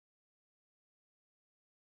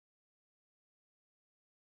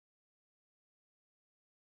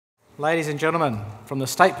ladies and gentlemen, from the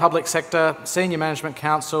State Public Sector, Senior Management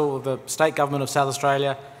Council of the State Government of South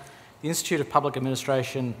Australia, the Institute of Public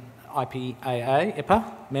Administration, IPAA,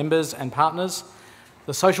 IPA, members and partners,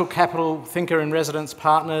 the Social Capital Thinker in Residence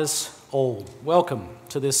partners, all, welcome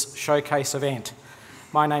to this showcase event.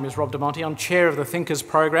 My name is Rob De Monte. I'm Chair of the Thinkers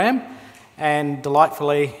Program and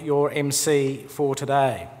delightfully your MC for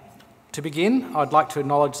today. To begin, I'd like to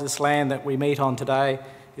acknowledge this land that we meet on today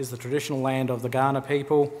is the traditional land of the Kaurna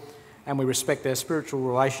people, and we respect their spiritual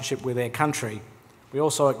relationship with their country. We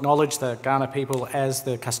also acknowledge the Kaurna people as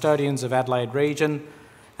the custodians of Adelaide region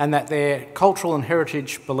and that their cultural and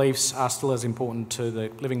heritage beliefs are still as important to the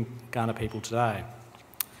living Kaurna people today.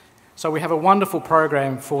 So we have a wonderful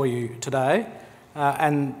program for you today,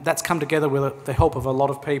 and that's come together with the help of a lot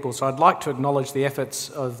of people. So I'd like to acknowledge the efforts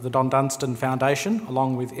of the Dunstan Foundation,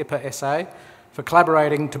 along with IPAA SA, for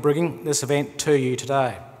collaborating to bring this event to you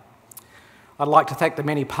today. I'd like to thank the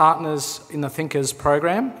many partners in the Thinkers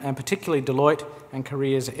program, and particularly Deloitte and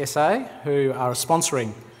Careers SA, who are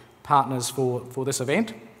sponsoring partners for this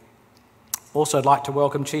event. Also, I'd like to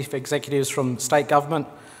welcome chief executives from state government,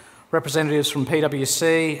 representatives from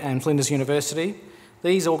PwC and Flinders University.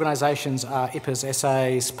 These organisations are IPAA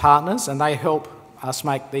SA's partners, and they help us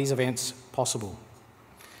make these events possible.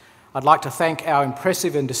 I'd like to thank our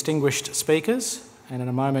impressive and distinguished speakers, and in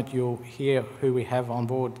a moment you'll hear who we have on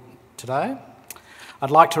board today. I'd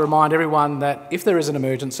like to remind everyone that if there is an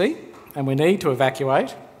emergency and we need to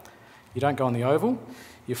evacuate, you don't go on the oval,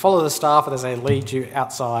 you follow the staff as they lead you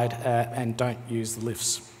outside and don't use the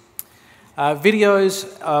lifts.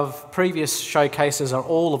 Videos of previous showcases are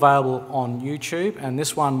all available on YouTube, and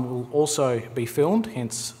this one will also be filmed,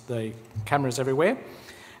 hence the cameras everywhere,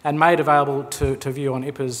 and made available to view on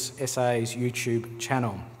IPAA SA's YouTube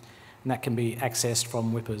channel. And that can be accessed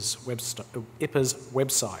from IPAA's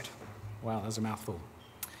website. Wow, that's a mouthful.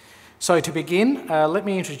 So to begin, let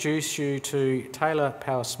me introduce you to Taylor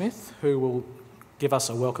Power-Smith, who will give us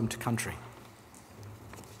a welcome to country.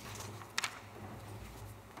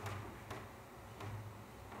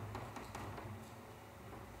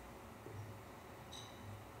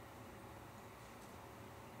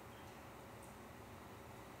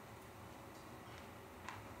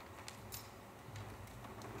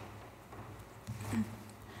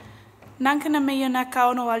 Nankana miyuna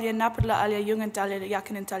kauno alia napula alia yungantalia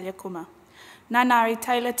yakanantalia kuma. Nanari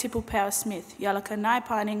Taylor Tipu Power-Smith, yalaka nai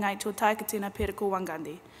pani ngai to taikatina periku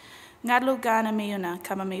wangandi. Ngadlu gana miyuna,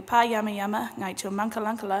 kama mi pa yama yama, ngai to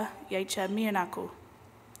mankalankala, yecha miyunaku.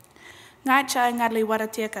 Ngai cha ngadli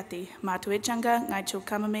waratiakati, matu echanga, ngai to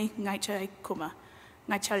kamami, ngai cha kuma.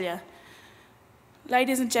 Ngai chalia.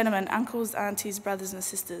 Ladies and gentlemen, uncles, aunties, brothers and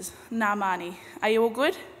sisters, nā mani. Are you all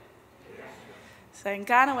good? So in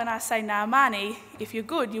Ghana, when I say nā mani, if you're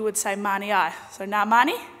good, you would say mani ai. So nā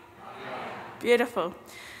mani? Beautiful.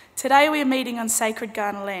 Today we are meeting on sacred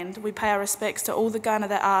Kaurna land. We pay our respects to all the Kaurna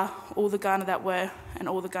that are, all the Kaurna that were, and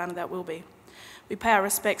all the Kaurna that will be. We pay our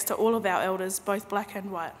respects to all of our elders, both black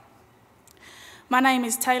and white. My name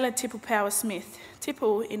is Taylor Tipu Power-Smith.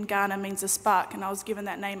 Tipu in Ghana means a spark, and I was given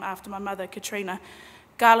that name after my mother, Katrina.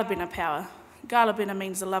 Galabina power. Galabina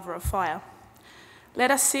means the lover of fire. Let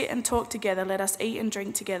us sit and talk together, let us eat and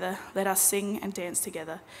drink together, let us sing and dance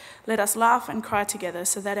together. Let us laugh and cry together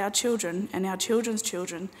so that our children and our children's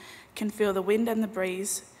children can feel the wind and the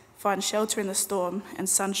breeze, find shelter in the storm and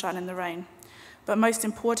sunshine in the rain. But most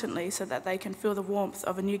importantly, so that they can feel the warmth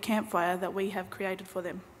of a new campfire that we have created for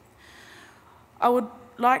them. I would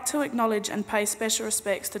like to acknowledge and pay special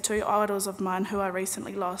respects to two idols of mine who I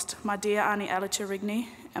recently lost, my dear Auntie Alicia Rigney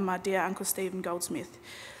and my dear Uncle Stephen Goldsmith.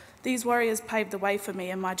 These warriors paved the way for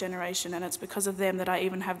me and my generation, and it's because of them that I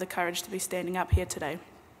even have the courage to be standing up here today.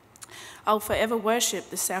 I'll forever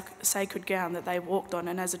worship the sacred ground that they walked on,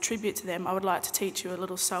 and as a tribute to them, I would like to teach you a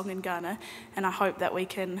little song in Ghana, and I hope that we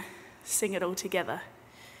can sing it all together.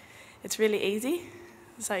 It's really easy,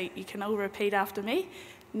 so you can all repeat after me.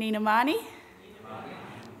 Nina Mani,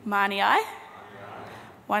 Mani Ai,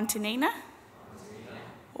 Wantinina,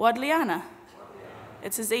 Wadliana.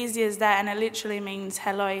 It's as easy as that, and it literally means,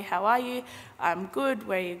 hello, how are you? I'm good,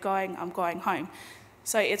 where are you going? I'm going home.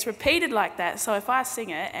 So it's repeated like that, so if I sing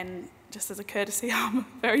it, and just as a courtesy, I'm a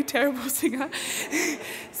very terrible singer.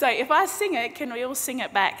 So if I sing it, can we all sing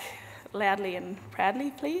it back loudly and proudly,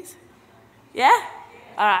 please? Yeah?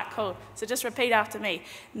 All right, cool. So just repeat after me.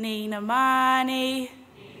 Nina Mani,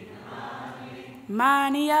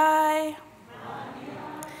 Mani Ai,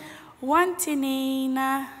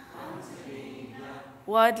 Wantinina,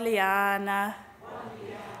 Wadliana.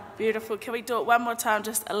 Beautiful. Can we do it one more time,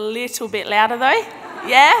 just a little bit louder though?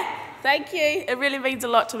 Yeah? Thank you. It really means a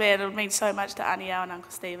lot to me, and it means so much to Auntie Al and Uncle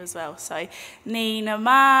Steve as well. So, Nina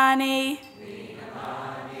Mani,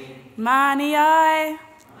 Mani ai,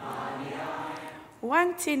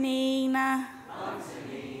 Wanti Nina,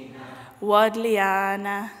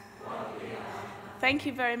 Wadliana. Thank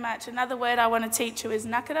you very much. Another word I want to teach you is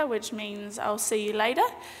nakara, which means I'll see you later.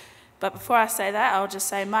 But before I say that, I'll just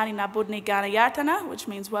say Mani na budni Ghana Yartana, which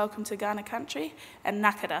means welcome to Ghana country, and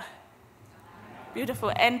nakara.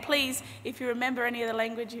 Beautiful. And please, if you remember any of the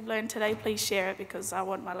language you've learned today, please share it, because I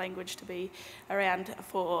want my language to be around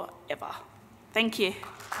forever. Thank you.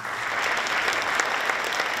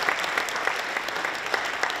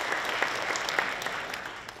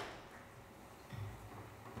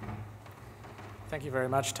 Thank you very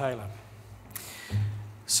much, Taylor.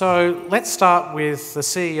 So let's start with the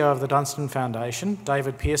CEO of the Dunstan Foundation,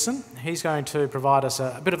 David Pearson. He's going to provide us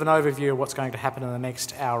a bit of an overview of what's going to happen in the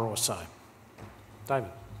next hour or so.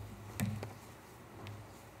 David.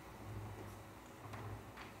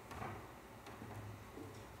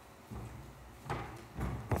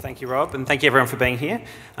 Well, thank you, Rob, and thank you everyone for being here.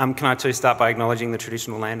 Can I too start by acknowledging the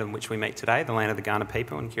traditional land on which we meet today, the land of the Kaurna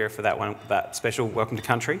people, and care for that special welcome to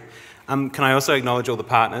country. Can I also acknowledge all the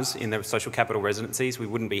partners in the social capital residencies? We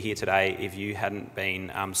wouldn't be here today if you hadn't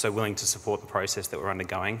been so willing to support the process that we're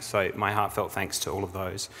undergoing. So my heartfelt thanks to all of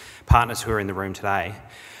those partners who are in the room today.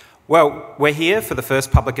 Well, we're here for the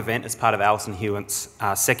first public event as part of Alison Hewitt's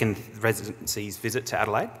second Residencies visit to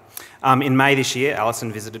Adelaide. In May this year,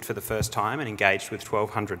 Alison visited for the first time and engaged with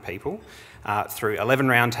 1,200 people through 11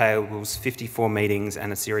 roundtables, 54 meetings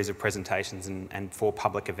and a series of presentations and 4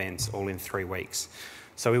 public events, all in 3 weeks.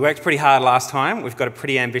 So we worked pretty hard last time. We've got a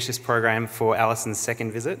pretty ambitious program for Alison's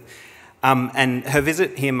second visit. And her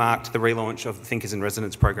visit here marked the relaunch of the Thinkers in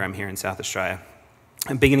Residence program here in South Australia.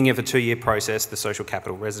 And beginning of a 2-year process, the Social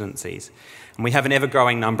Capital Residencies. And we have an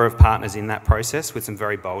ever-growing number of partners in that process with some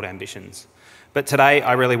very bold ambitions. But today,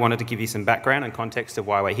 I really wanted to give you some background and context of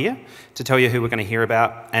why we're here, to tell you who we're going to hear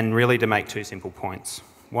about, and really to make 2 simple points.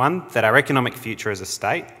 One, that our economic future as a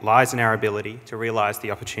state lies in our ability to realise the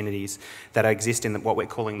opportunities that exist in what we're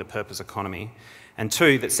calling the purpose economy. And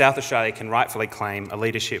 2, that South Australia can rightfully claim a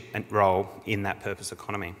leadership role in that purpose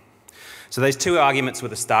economy. So those 2 arguments were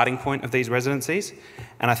the starting point of these residencies,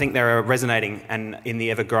 and I think they're resonating in the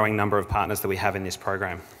ever-growing number of partners that we have in this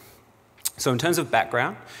program. So in terms of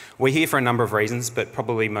background, we're here for a number of reasons, but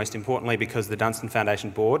probably most importantly because the Dunstan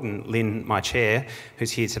Foundation Board and Lynn, my chair,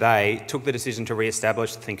 who's here today, took the decision to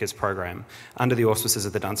re-establish the Thinkers program under the auspices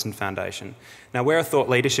of the Dunstan Foundation. Now, we're a thought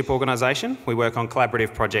leadership organisation. We work on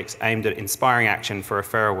collaborative projects aimed at inspiring action for a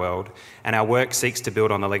fairer world, and our work seeks to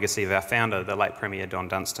build on the legacy of our founder, the late Premier Don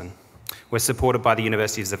Dunstan. We're supported by the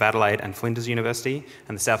Universities of Adelaide and Flinders University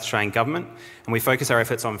and the South Australian Government, and we focus our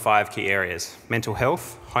efforts on 5 key areas: mental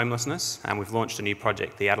health, homelessness, and we've launched a new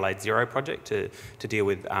project, the Adelaide Zero Project, to deal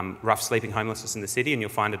with rough sleeping homelessness in the city, and you'll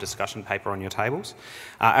find a discussion paper on your tables.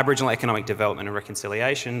 Aboriginal economic development and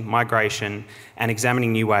reconciliation, migration, and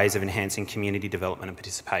examining new ways of enhancing community development and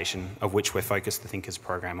participation, of which we're focused the Thinkers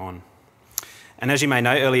program on. And as you may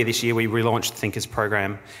know, earlier this year we relaunched the Thinkers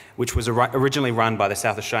program, which was originally run by the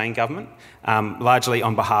South Australian Government, largely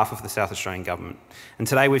on behalf of the South Australian Government. And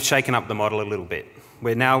today we've shaken up the model a little bit.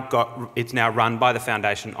 It's now run by the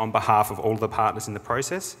Foundation on behalf of all the partners in the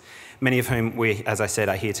process, many of whom as I said,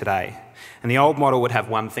 are here today. And the old model would have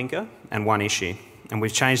 1 thinker and 1 issue. And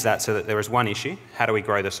we've changed that so that there is 1 issue: how do we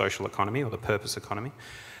grow the social economy or the purpose economy?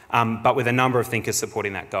 But with a number of thinkers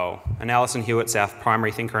supporting that goal. And Alison Hewitt's our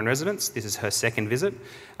primary thinker in residence. This is her second visit.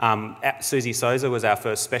 Susie Souza was our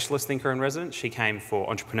first specialist thinker in residence. She came for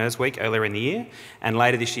Entrepreneurs Week earlier in the year. And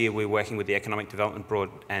later this year, we're working with the Economic Development Board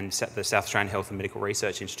and the South Australian Health and Medical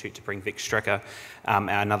Research Institute to bring Vic Strecker,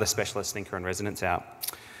 another specialist thinker in residence, out.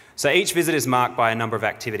 So each visit is marked by a number of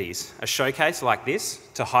activities. A showcase like this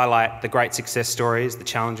to highlight the great success stories, the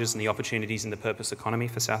challenges and the opportunities in the purpose economy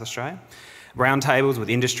for South Australia. Roundtables with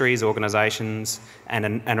industries, organisations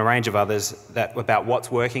and a range of others about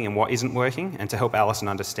what's working and what isn't working, and to help Alison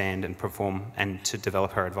understand and perform and to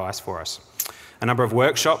develop her advice for us. A number of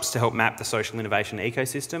workshops to help map the social innovation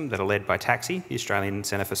ecosystem that are led by TAXI, the Australian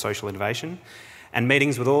Centre for Social Innovation, and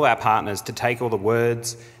meetings with all our partners to take all the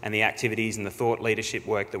words and the activities and the thought leadership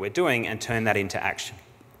work that we're doing and turn that into action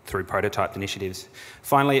through prototyped initiatives.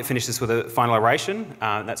 Finally, it finishes with a final oration.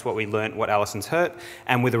 That's what we learnt, what Alison's heard,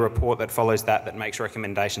 and with a report that follows that makes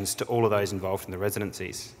recommendations to all of those involved in the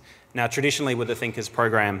residencies. Now, traditionally with the Thinkers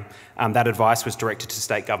program, that advice was directed to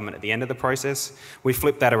state government at the end of the process. We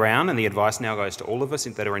flipped that around, and the advice now goes to all of us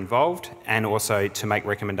that are involved, and also to make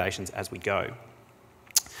recommendations as we go.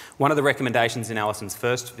 One of the recommendations in Alison's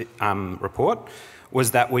first report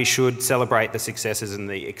was that we should celebrate the successes and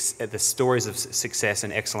the stories of success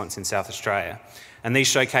and excellence in South Australia. And these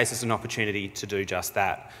showcases an opportunity to do just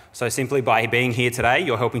that. So simply by being here today,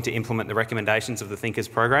 you're helping to implement the recommendations of the Thinkers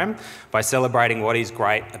program by celebrating what is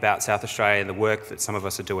great about South Australia and the work that some of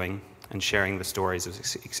us are doing and sharing the stories of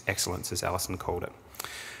excellence, as Alison called it.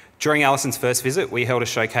 During Alison's first visit, we held a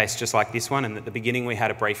showcase just like this one, and at the beginning we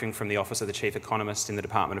had a briefing from the Office of the Chief Economist in the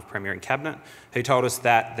Department of Premier and Cabinet, who told us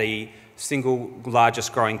that the single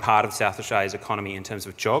largest growing part of South Australia's economy in terms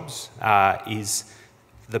of jobs is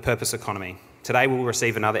the purpose economy. Today we'll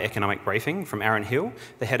receive another economic briefing from Aaron Hill,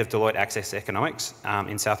 the head of Deloitte Access Economics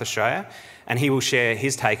in South Australia, and he will share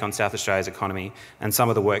his take on South Australia's economy and some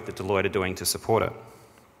of the work that Deloitte are doing to support it.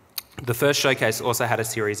 The first showcase also had a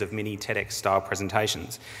series of mini TEDx-style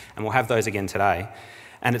presentations, and we'll have those again today.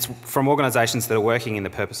 And it's from organisations that are working in the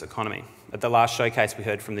purpose economy. At the last showcase, we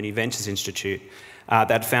heard from the New Ventures Institute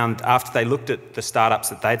that found, after they looked at the startups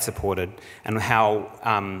that they'd supported and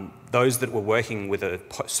how those that were working with a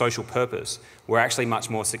social purpose were actually much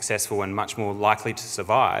more successful and much more likely to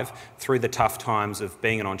survive through the tough times of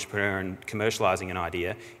being an entrepreneur and commercialising an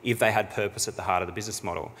idea if they had purpose at the heart of the business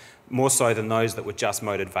model, more so than those that were just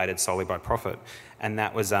motivated solely by profit. And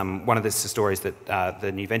that was one of the stories that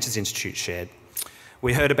the New Ventures Institute shared.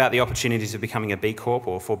 We heard about the opportunities of becoming a B Corp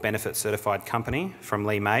or for benefit certified company from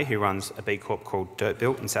Lee May, who runs a B Corp called Dirt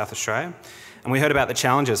Built in South Australia. And we heard about the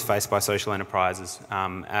challenges faced by social enterprises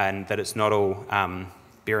and that it's not all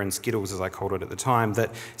beer and skittles, as I called it at the time,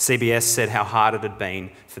 that CBS said how hard it had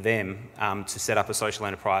been for them to set up a social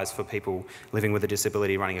enterprise for people living with a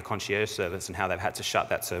disability running a concierge service and how they've had to shut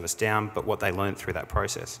that service down, but what they learned through that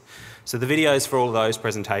process. So the videos for all of those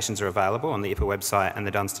presentations are available on the IPAA website and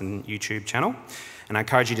the Dunstan YouTube channel, and I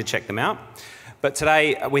encourage you to check them out. But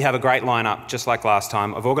today we have a great lineup, just like last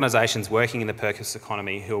time, of organisations working in the purpose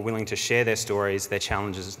economy who are willing to share their stories, their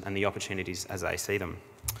challenges and the opportunities as they see them.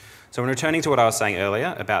 So in returning to what I was saying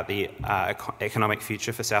earlier about the economic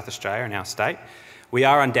future for South Australia and our state, we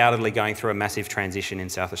are undoubtedly going through a massive transition in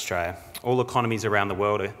South Australia. All economies around the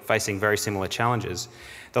world are facing very similar challenges.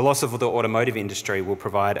 The loss of the automotive industry will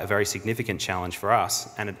provide a very significant challenge for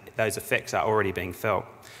us, and those effects are already being felt.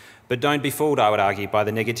 But don't be fooled, I would argue, by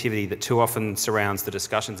the negativity that too often surrounds the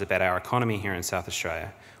discussions about our economy here in South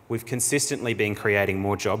Australia. We've consistently been creating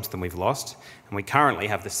more jobs than we've lost, and we currently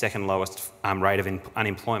have the second lowest rate of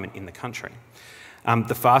unemployment in the country.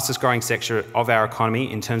 The fastest growing sector of our economy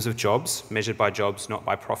in terms of jobs, measured by jobs, not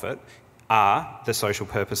by profit, are the social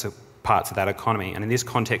purpose parts of that economy. And in this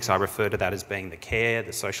context, I refer to that as being the care,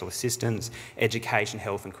 the social assistance, education,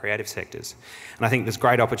 health and creative sectors. And I think there's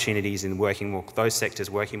great opportunities in those sectors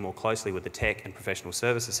working more closely with the tech and professional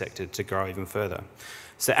services sector to grow even further.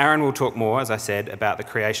 So Aaron will talk more, as I said, about the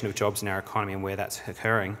creation of jobs in our economy and where that's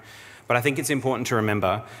occurring. But I think it's important to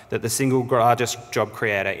remember that the single largest job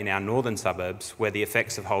creator in our northern suburbs, where the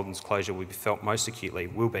effects of Holden's closure will be felt most acutely,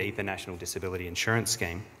 will be the National Disability Insurance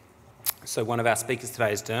Scheme. So one of our speakers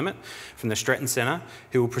today is Dermot from the Stretton Centre,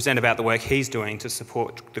 who will present about the work he's doing to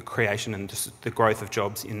support the creation and the growth of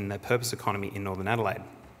jobs in the purpose economy in Northern Adelaide.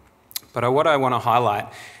 But what I want to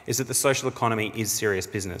highlight is that the social economy is serious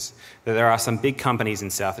business, that there are some big companies in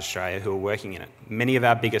South Australia who are working in it. Many of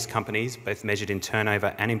our biggest companies, both measured in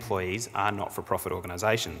turnover and employees, are not-for-profit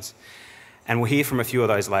organisations. And we'll hear from a few of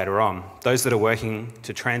those later on, those that are working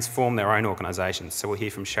to transform their own organisations. So we'll hear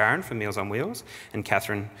from Sharon from Meals on Wheels and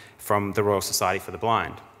Catherine from the Royal Society for the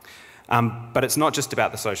Blind. But it's not just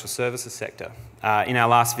about the social services sector. In our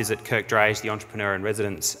last visit, Kirk Drage, the entrepreneur in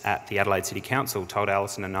residence at the Adelaide City Council, told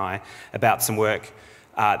Alison and I about some work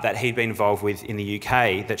that he'd been involved with in the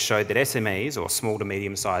UK that showed that SMEs, or small to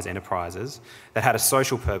medium-sized enterprises, that had a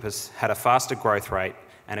social purpose, had a faster growth rate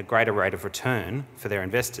and a greater rate of return for their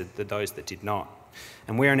investors than those that did not.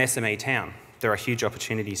 And we're an SME town. There are huge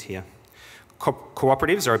opportunities here.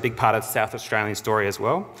 Cooperatives are a big part of the South Australian story as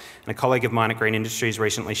well. And a colleague of mine at Green Industries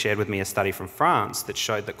recently shared with me a study from France that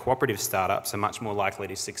showed that cooperative startups are much more likely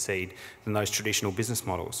to succeed than those traditional business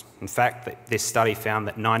models. In fact, this study found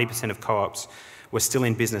that 90% of co-ops were still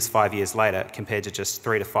in business 5 years later, compared to just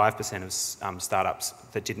 3 to 5% of startups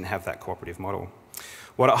that didn't have that cooperative model.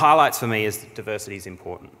 What it highlights for me is that diversity is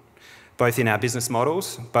important, both in our business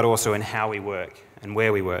models, but also in how we work and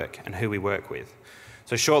where we work and who we work with.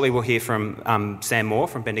 So shortly we'll hear from Sam Moore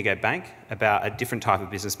from Bendigo Bank about a different type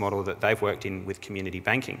of business model that they've worked in with community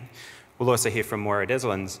banking. We'll also hear from Moira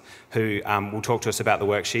Deslins, who will talk to us about the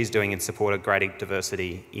work she's doing in support of greater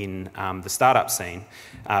diversity in the startup scene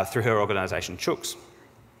through her organisation Chooks.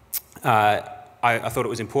 I thought it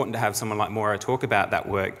was important to have someone like Maura talk about that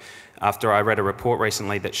work after I read a report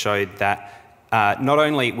recently that showed that not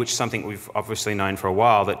only, which is something we've obviously known for a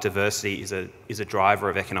while, that diversity is a driver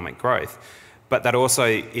of economic growth, but that also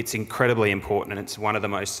it's incredibly important, and it's one of the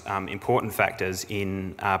most important factors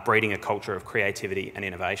in breeding a culture of creativity and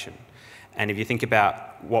innovation. And if you think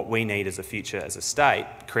about what we need as a future as a state,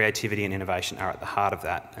 creativity and innovation are at the heart of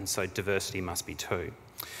that, and so diversity must be too.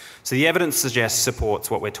 So the evidence supports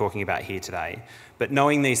what we're talking about here today, but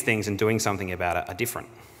knowing these things and doing something about it are different.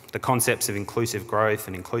 The concepts of inclusive growth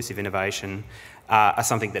and inclusive innovation are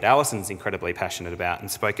something that Alison's incredibly passionate about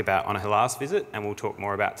and spoke about on her last visit, and we'll talk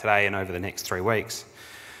more about today and over the next 3 weeks.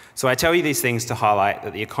 So I tell you these things to highlight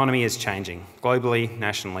that the economy is changing globally,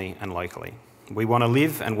 nationally and locally. We want to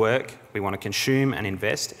live and work, we want to consume and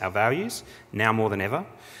invest our values, now more than ever.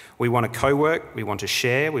 We want to co-work, we want to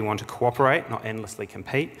share, we want to cooperate, not endlessly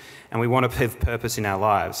compete, and we want to have purpose in our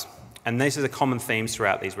lives. And these are the common themes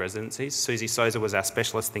throughout these residencies. Susie Souza was our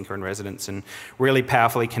specialist thinker in residence and really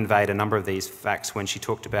powerfully conveyed a number of these facts when she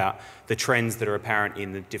talked about the trends that are apparent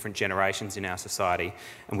in the different generations in our society.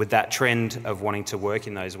 And with that trend of wanting to work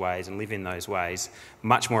in those ways and live in those ways,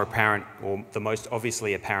 much more apparent, or the most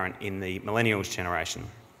obviously apparent, in the millennials generation.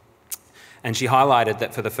 And she highlighted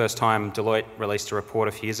that for the first time, Deloitte released a report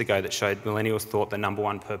a few years ago that showed millennials thought the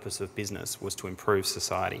 #1 purpose of business was to improve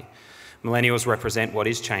society. Millennials represent what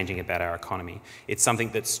is changing about our economy. It's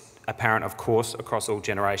something that's apparent, of course, across all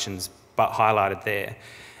generations, but highlighted there.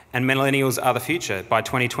 And millennials are the future. By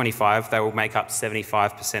 2025, they will make up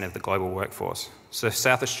 75% of the global workforce. So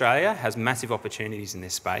South Australia has massive opportunities in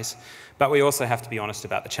this space, but we also have to be honest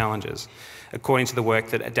about the challenges. According to the work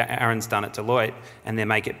that Aaron's done at Deloitte and their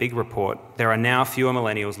Make It Big report, there are now fewer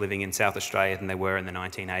millennials living in South Australia than there were in the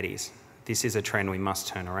 1980s. This is a trend we must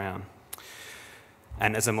turn around.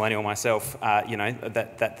 And as a millennial myself,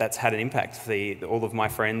 that's had an impact. All of my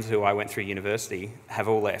friends who I went through university have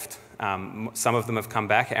all left. Some of them have come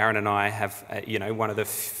back. Aaron and I have, one of the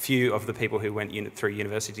few of the people who went through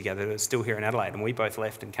university together that are still here in Adelaide, and we both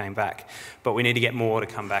left and came back. But we need to get more to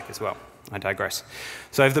come back as well. I digress.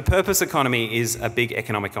 So if the purpose economy is a big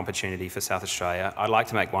economic opportunity for South Australia, I'd like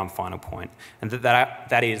to make one final point, and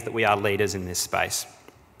that is that we are leaders in this space,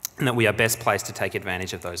 and that we are best placed to take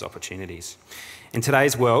advantage of those opportunities. In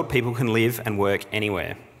today's world, people can live and work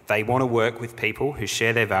anywhere. They want to work with people who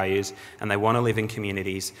share their values, and they want to live in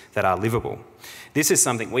communities that are livable. This is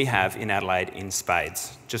something we have in Adelaide in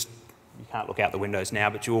spades. You can't look out the windows now,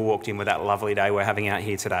 but you all walked in with that lovely day we're having out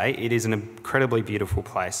here today. It is an incredibly beautiful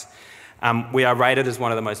place. We are rated as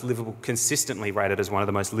one of the most livable, consistently rated as one of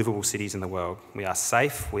the most livable cities in the world. We are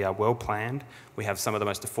safe, we are well planned, we have some of the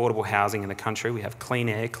most affordable housing in the country, we have clean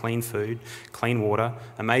air, clean food, clean water,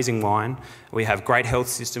 amazing wine, we have great health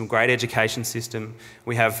system, great education system,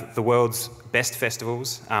 we have the world's best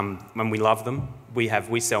festivals, and we love them.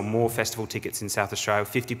 We sell more festival tickets in South Australia.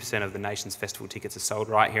 50% of the nation's festival tickets are sold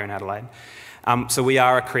right here in Adelaide. So we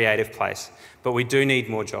are a creative place, but we do need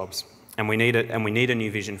more jobs. And we need a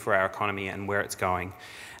new vision for our economy and where it's going.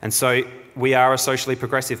 And so we are a socially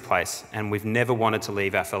progressive place, and we've never wanted to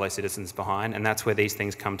leave our fellow citizens behind, and that's where these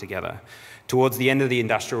things come together. Towards the end of the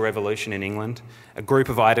Industrial Revolution in England, a group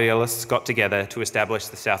of idealists got together to establish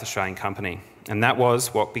the South Australian Company, and that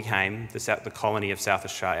was what became the colony of South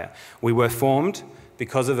Australia. We were formed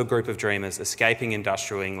because of a group of dreamers escaping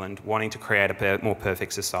industrial England, wanting to create a more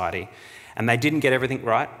perfect society. And they didn't get everything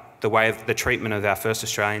right. The way of the treatment of our first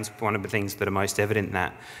Australians, one of the things that are most evident in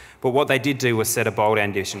that. But what they did do was set a bold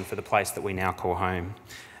ambition for the place that we now call home.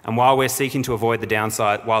 And while they were seeking to avoid the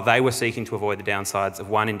downsides of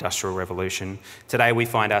one industrial revolution, today we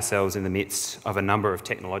find ourselves in the midst of a number of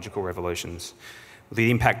technological revolutions. The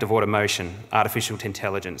impact of automation, artificial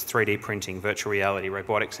intelligence, 3D printing, virtual reality,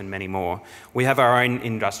 robotics and many more. We have our own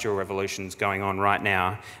industrial revolutions going on right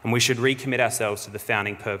now, and we should recommit ourselves to the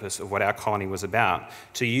founding purpose of what our colony was about,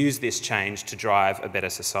 to use this change to drive a better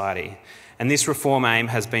society. And this reform aim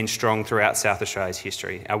has been strong throughout South Australia's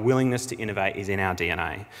history. Our willingness to innovate is in our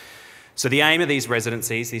DNA. So the aim of these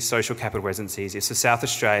residencies, these social capital residencies, is for South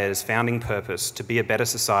Australia's founding purpose to be a better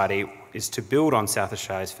society, is to build on South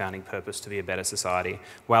Australia's founding purpose to be a better society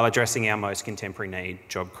while addressing our most contemporary need,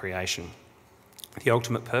 job creation. The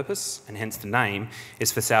ultimate purpose, and hence the name,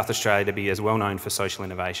 is for South Australia to be as well known for social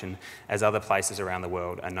innovation as other places around the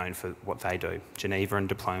world are known for what they do. Geneva and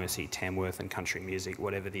diplomacy, Tamworth and country music,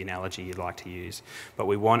 whatever the analogy you'd like to use. But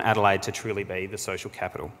we want Adelaide to truly be the social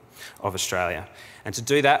capital of Australia. And to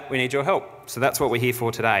do that, we need your help. So that's what we're here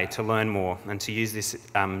for today, to learn more and to use this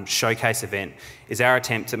showcase event is our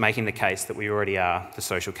attempt at making the case that we already are the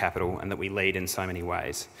social capital and that we lead in so many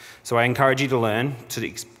ways. So I encourage you to learn,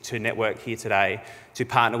 to network here today, to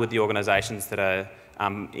partner with the organisations that are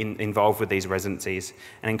involved with these residencies,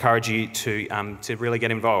 and encourage you to really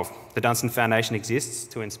get involved. The Dunstan Foundation exists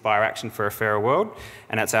to inspire action for a fairer world,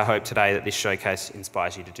 and it's our hope today that this showcase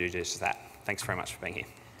inspires you to do just that. Thanks very much for being here.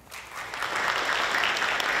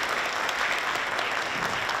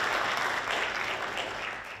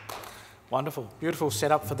 Wonderful, beautiful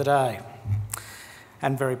setup for the day,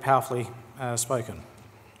 and very powerfully spoken.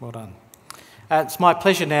 Well done. It's my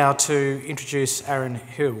pleasure now to introduce Aaron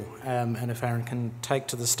Hill, and if Aaron can take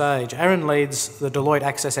to the stage. Aaron leads the Deloitte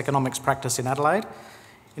Access Economics practice in Adelaide.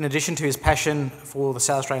 In addition to his passion for the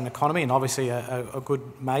South Australian economy, and obviously a good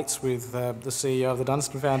mates with the CEO of the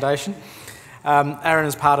Dunstan Foundation, Aaron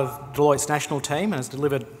is part of Deloitte's national team and has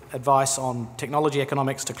delivered advice on technology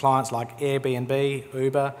economics to clients like Airbnb,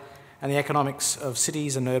 Uber, and the economics of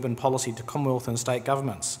cities and urban policy to Commonwealth and state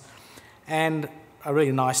governments. And a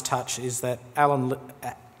really nice touch is that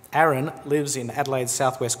Aaron lives in Adelaide's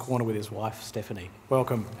southwest corner with his wife, Stephanie.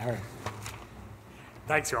 Welcome, Aaron.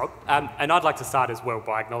 Thanks, Rob. And I'd like to start as well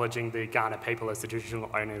by acknowledging the Kaurna people as the traditional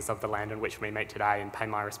owners of the land on which we meet today and pay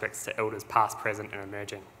my respects to elders past, present and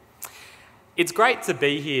emerging. It's great to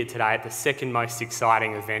be here today at the second most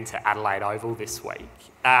exciting event at Adelaide Oval this week.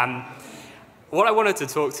 What I wanted to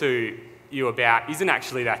talk to you about isn't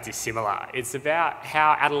actually that dissimilar. It's about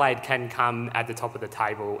how Adelaide can come at the top of the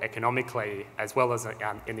table economically as well as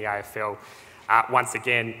in the AFL once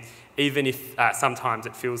again, even if sometimes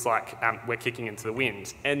it feels like we're kicking into the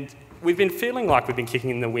wind. And we've been feeling like we've been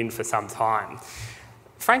kicking in the wind for some time.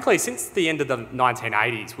 Frankly, since the end of the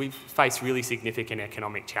 1980s, we've faced really significant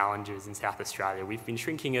economic challenges in South Australia. We've been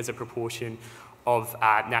shrinking as a proportion of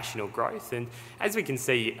national growth, and as we can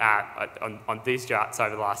see on these charts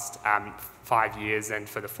over the last 5 years and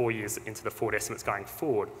for the 4 years into the forward estimates going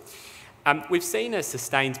forward, we've seen a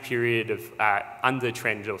sustained period of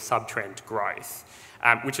under-trend or sub-trend growth,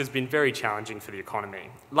 which has been very challenging for the economy.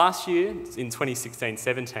 Last year, in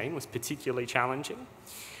 2016-17, was particularly challenging.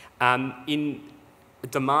 In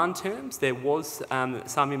demand terms, there was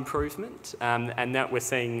some improvement, and that we're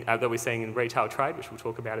seeing in retail trade, which we'll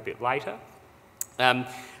talk about a bit later. And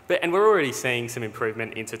we're already seeing some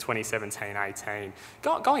improvement into 2017-18.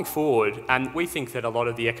 Going forward, we think that a lot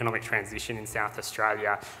of the economic transition in South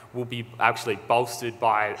Australia will be actually bolstered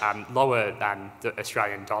by lower the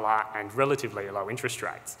Australian dollar and relatively low interest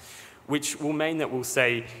rates, which will mean that we'll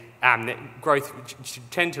see growth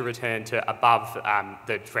should tend to return to above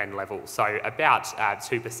the trend level, so about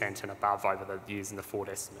 2% and above over the years in the forward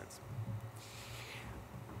estimates.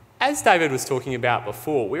 As David was talking about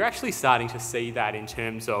before, we're actually starting to see that in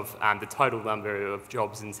terms of the total number of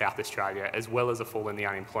jobs in South Australia, as well as a fall in the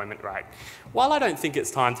unemployment rate. While I don't think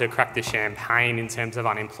it's time to crack the champagne in terms of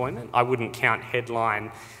unemployment, I wouldn't count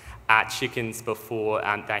headline chickens before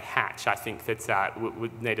they hatch. I think that we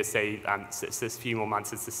would need to see a few more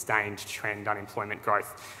months of sustained trend unemployment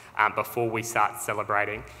growth before we start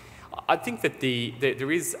celebrating. I think that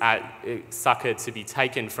there is a succour to be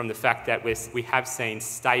taken from the fact that we have seen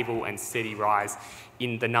stable and steady rise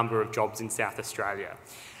in the number of jobs in South Australia.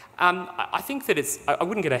 I think that I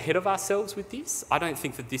wouldn't get ahead of ourselves with this. I don't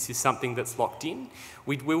think that this is something that's locked in.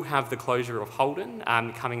 We will have the closure of Holden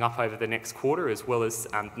coming up over the next quarter, as well as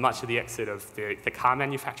much of the exit of the car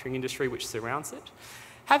manufacturing industry which surrounds it.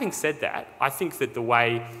 Having said that, I think that the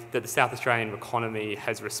way that the South Australian economy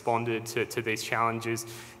has responded to these challenges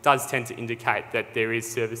does tend to indicate that there is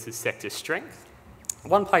services sector strength.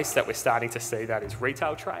 One place that we're starting to see that is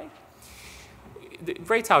retail trade. The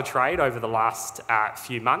retail trade over the last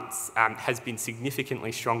few months has been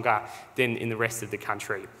significantly stronger than in the rest of the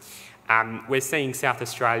country. We're seeing South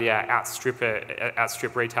Australia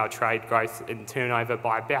outstrip retail trade growth in turnover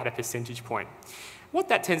by about a percentage point. What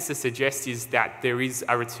that tends to suggest is that there is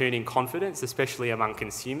a returning confidence, especially among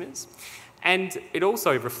consumers, and it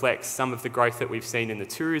also reflects some of the growth that we've seen in the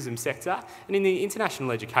tourism sector and in the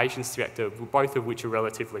international education sector, both of which are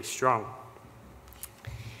relatively strong.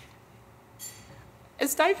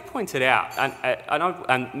 As David pointed out,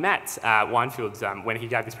 and Matt Weinfield, when he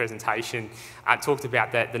gave this presentation, talked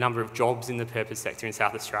about the number of jobs in the purpose sector in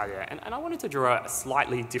South Australia. And I wanted to draw a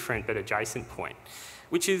slightly different but adjacent point,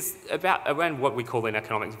 which is around what we call in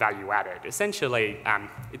economics value added. Essentially,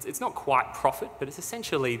 it's not quite profit, but it's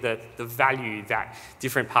essentially the value that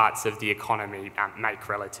different parts of the economy make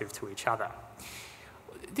relative to each other.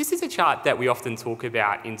 This is a chart that we often talk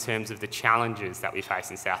about in terms of the challenges that we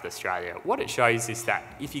face in South Australia. What it shows is that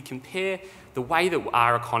if you compare the way that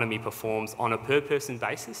our economy performs on a per-person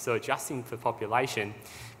basis, so adjusting for population,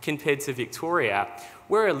 compared to Victoria,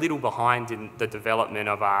 we're a little behind in the development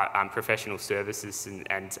of our professional services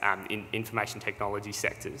and in information technology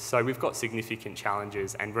sectors. So we've got significant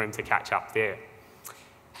challenges and room to catch up there.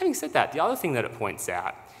 Having said that, the other thing that it points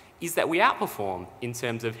out is that we outperform in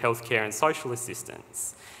terms of healthcare and social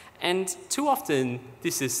assistance. And too often,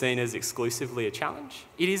 this is seen as exclusively a challenge.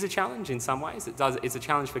 It is a challenge in some ways. It's a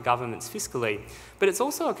challenge for governments fiscally, but it's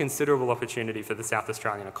also a considerable opportunity for the South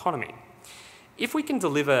Australian economy. If we can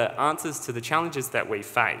deliver answers to the challenges that we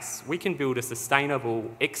face, we can build a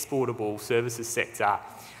sustainable, exportable services sector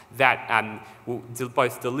that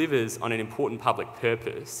both delivers on an important public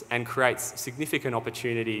purpose and creates significant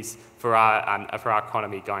opportunities for our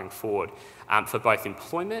economy going forward, for both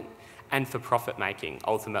employment and for profit making,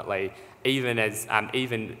 ultimately, even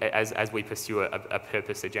as we pursue a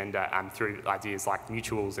purpose agenda through ideas like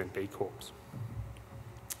mutuals and B Corps.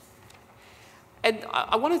 And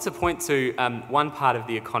I wanted to point to one part of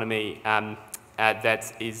the economy and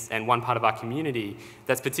one part of our community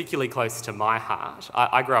that's particularly close to my heart.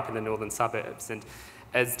 I grew up in the northern suburbs, and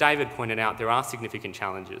as David pointed out, there are significant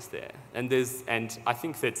challenges there. And I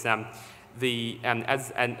think that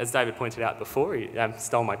as David pointed out before, he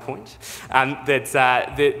stole my point,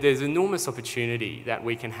 there's enormous opportunity that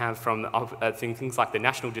we can have from things like the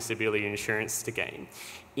National Disability Insurance Scheme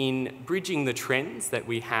in bridging the trends that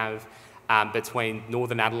we have between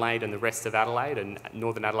Northern Adelaide and the rest of Adelaide and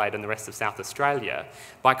Northern Adelaide and the rest of South Australia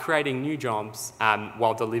by creating new jobs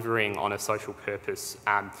while delivering on a social purpose,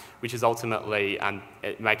 which is ultimately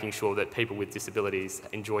making sure that people with disabilities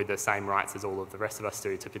enjoy the same rights as all of the rest of us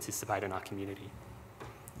do to participate in our community.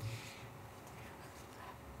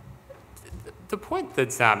 The point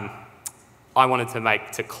that I wanted to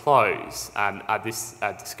make to close this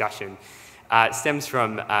discussion stems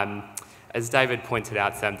from as David pointed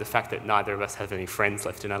out, the fact that neither of us have any friends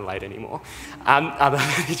left in Adelaide anymore, other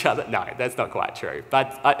than each other. No, that's not quite true.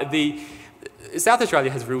 But South Australia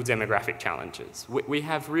has real demographic challenges. We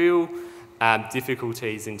have real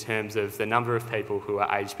difficulties in terms of the number of people who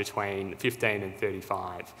are aged between 15 and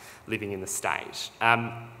 35 living in the state.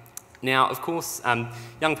 Now, of course,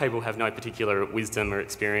 young people have no particular wisdom or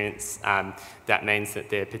experience. That means that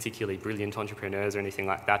they're particularly brilliant entrepreneurs or anything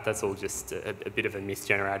like that. That's all just a bit of a myth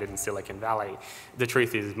generated in Silicon Valley. The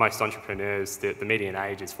truth is most entrepreneurs, the median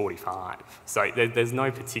age is 45. So there's no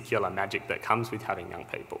particular magic that comes with having young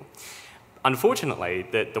people. Unfortunately,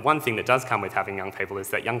 the one thing that does come with having young people is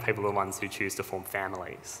that young people are the ones who choose to form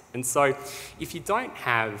families. And so if you don't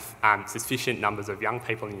have sufficient numbers of young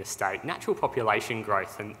people in your state, natural population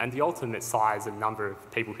growth and the ultimate size and number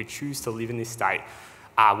of people who choose to live in this state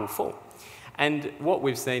will fall. And what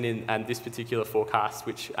we've seen in this particular forecast,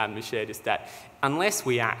 which was shared, is that unless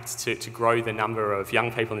we act to grow the number of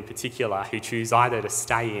young people in particular who choose either to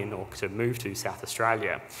stay in or to move to South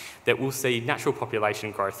Australia, that we'll see natural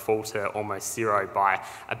population growth fall to almost zero by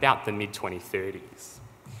about the mid-2030s.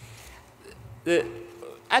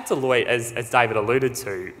 At Deloitte, as David alluded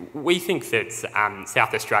to, we think that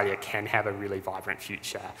South Australia can have a really vibrant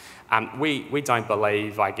future. We don't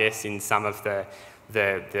believe, I guess, in some of the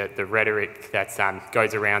rhetoric that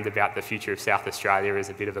goes around about the future of South Australia as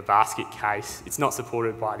a bit of a basket case. It's not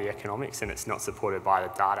supported by the economics and it's not supported by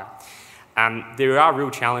the data. There are real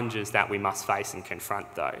challenges that we must face and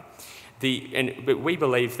confront though. But we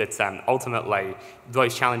believe that ultimately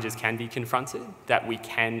those challenges can be confronted, that we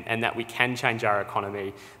can change our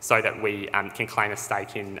economy so that we can claim a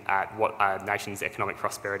stake in what our nation's economic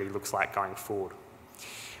prosperity looks like going forward.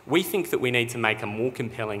 We think that we need to make a more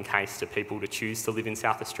compelling case to people to choose to live in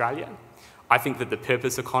South Australia. I think that the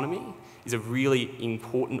purpose economy is a really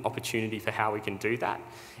important opportunity for how we can do that.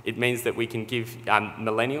 It means that we can give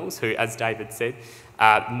millennials who, as David said,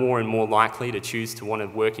 are more and more likely to choose to want to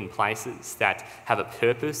work in places that have a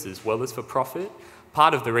purpose as well as for profit.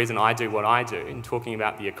 Part of the reason I do what I do in talking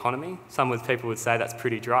about the economy, some people would say that's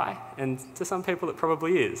pretty dry, and to some people it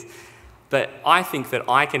probably is. But I think that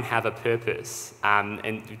I can have a purpose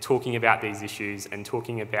in talking about these issues and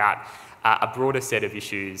talking about a broader set of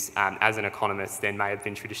issues as an economist than may have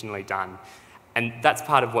been traditionally done And that's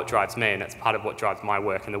part of what drives me, and that's part of what drives my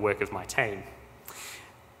work and the work of my team.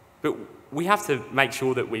 But we have to make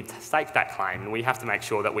sure that we stake that claim, and we have to make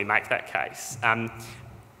sure that we make that case.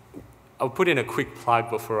 I'll put in a quick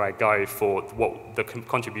plug before I go for what the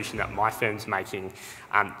contribution that my firm's making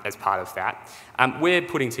as part of that. We're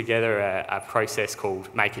putting together a process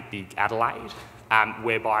called Make It Big Adelaide,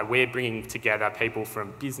 whereby we're bringing together people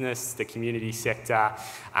from business, the community sector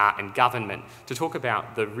and government to talk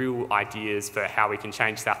about the real ideas for how we can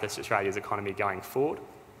change South Australia's economy going forward.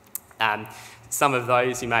 Some of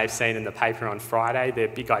those you may have seen in the paper on Friday. They're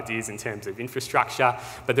big ideas in terms of infrastructure,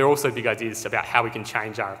 but they're also big ideas about how we can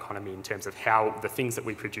change our economy in terms of how the things that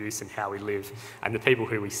we produce and how we live and the people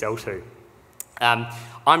who we sell to.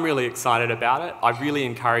 I'm really excited about it. I really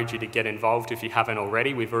encourage you to get involved if you haven't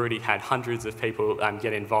already. We've already had hundreds of people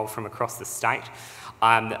get involved from across the state.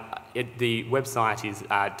 The website is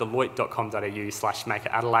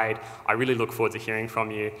deloitte.com.au/makeitadelaide. I really look forward to hearing from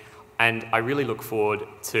you. And I really look forward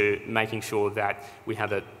to making sure that we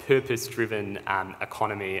have a purpose-driven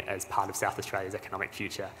economy as part of South Australia's economic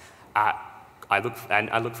future. I look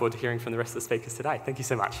forward to hearing from the rest of the speakers today. Thank you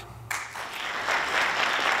so much.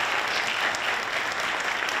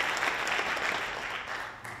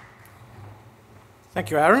 Thank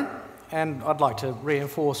you, Aaron. And I'd like to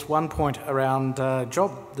reinforce one point around the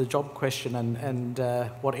job question and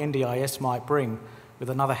what NDIS might bring, with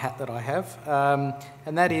another hat that I have,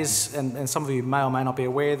 and that is, and some of you may or may not be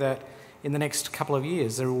aware, that in the next couple of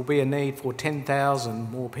years there will be a need for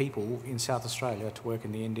 10,000 more people in South Australia to work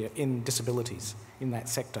in disabilities in that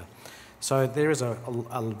sector. So there is a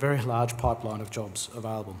very large pipeline of jobs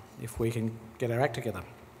available if we can get our act together.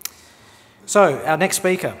 So our next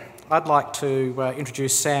speaker, I'd like to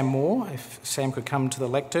introduce Sam Moore, if Sam could come to the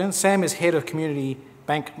lectern. Sam is Head of Community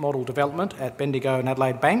Bank Model Development at Bendigo and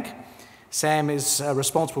Adelaide Bank. Sam is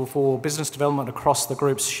responsible for business development across the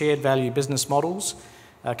group's shared value business models,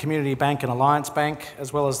 Community Bank and Alliance Bank,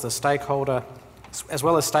 as well as stakeholder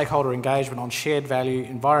engagement on shared value,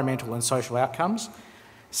 environmental and social outcomes.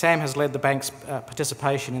 Sam has led the bank's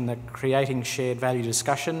participation in the Creating Shared Value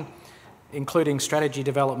discussion, including strategy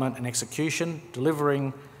development and execution,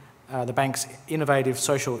 delivering the bank's innovative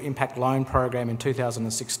social impact loan program in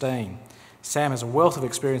 2016. Sam has a wealth of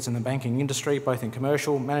experience in the banking industry, both in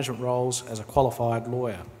commercial management roles as a qualified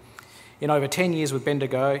lawyer. In over 10 years with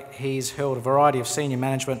Bendigo, he's held a variety of senior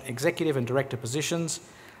management, executive and director positions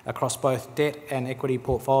across both debt and equity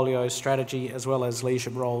portfolios, strategy, as well as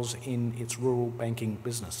leadership roles in its rural banking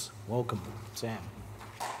business. Welcome, Sam.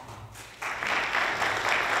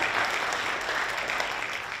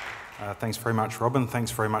 Thanks very much, Robin. Thanks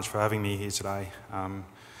very much for having me here today.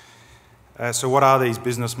 So what are these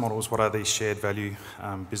business models? What are these shared value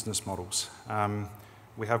business models?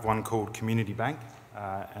 We have one called Community Bank,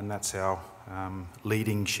 and that's our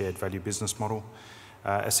leading shared value business model.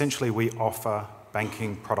 Essentially, we offer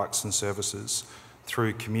banking products and services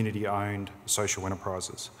through community-owned social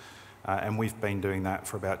enterprises, and we've been doing that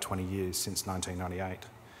for about 20 years, since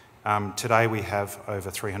 1998. Today, we have over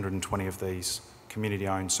 320 of these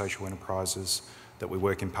community-owned social enterprises that we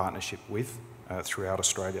work in partnership with throughout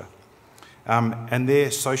Australia. And they're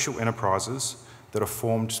social enterprises that are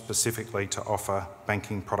formed specifically to offer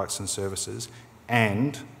banking products and services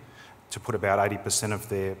and to put about 80% of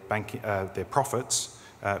their profits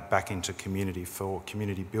back into community for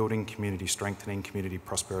community building, community strengthening, community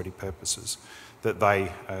prosperity purposes that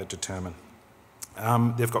they determine.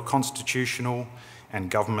 They've got constitutional and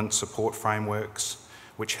government support frameworks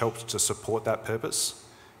which helps to support that purpose.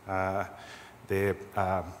 They're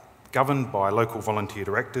governed by local volunteer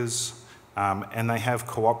directors, and they have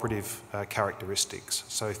cooperative characteristics,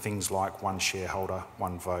 so things like one shareholder,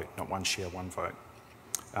 one vote, not one share, one vote.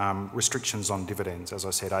 Restrictions on dividends, as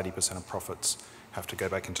I said, 80% of profits have to go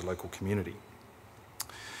back into local community.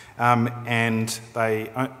 And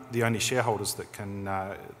the only shareholders that can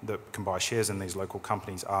buy shares in these local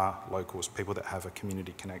companies are locals, people that have a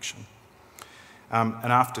community connection.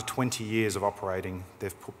 And after 20 years of operating,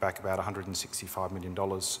 they've put back about $165 million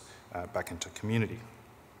back into community.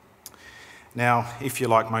 Now, if you're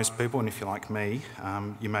like most people, and if you're like me,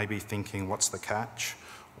 you may be thinking, what's the catch?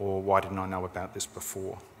 Or why didn't I know about this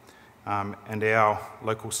before? And our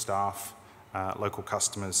local staff, local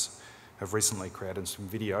customers, have recently created some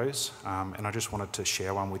videos, and I just wanted to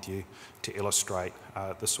share one with you to illustrate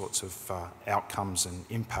the sorts of outcomes and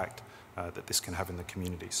impact that this can have in the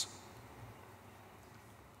communities.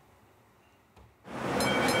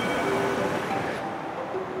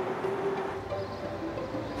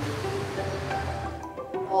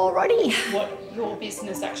 already. what your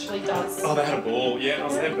business actually does. Oh, they had a ball. Yeah, it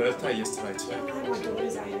was their birthday yesterday too.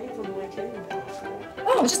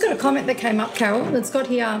 Oh, I've just got a comment that came up, Carol. It's got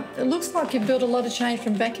here, it looks like you've built a lot of change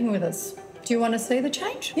from banking with us. Do you want to see the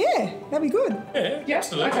change? Yeah, that'd be good. Yeah,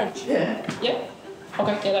 absolutely. Okay. Yeah.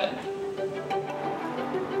 Okay, get it.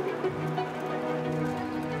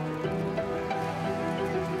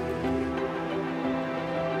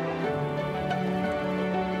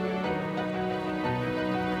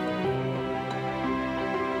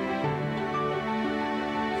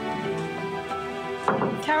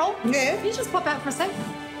 Carol? Yeah? Can you just pop out for a sec?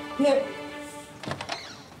 Yeah.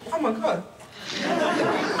 Oh my God.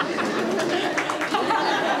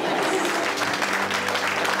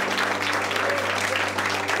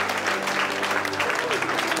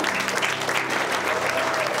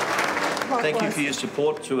 Thank you for your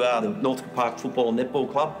support to the Northcote Park Football and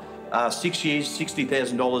Netball Club. 6 years,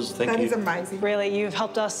 $60,000. Thank you. That is amazing. Really, you've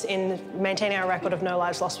helped us in maintaining our record of no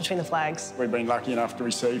lives lost between the flags. We've been lucky enough to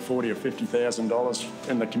receive $40,000 or $50,000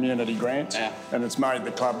 in the community grants, and it's made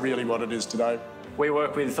the club really what it is today. We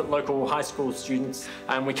work with local high school students,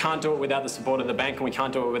 and we can't do it without the support of the bank, and we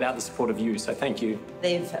can't do it without the support of you, so thank you.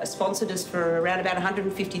 They've sponsored us for around about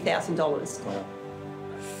 $150,000. Wow.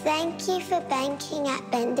 Thank you for banking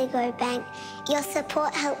at Bendigo Bank. Your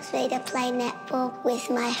support helps me to play netball with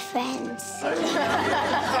my friends.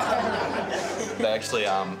 They actually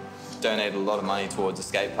donated a lot of money towards a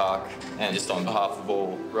skate park, and just on behalf of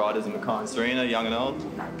all riders in Mackay and Serena, young and old,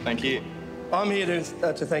 thank you. I'm here to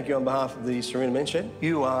thank you on behalf of the Serena Men's Shed.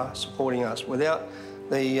 You are supporting us. Without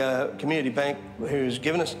the community bank, who's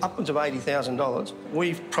given us upwards of $80,000,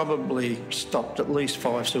 we've probably stopped at least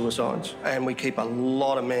 5 suicides, and we keep a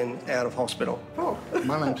lot of men out of hospital. Oh,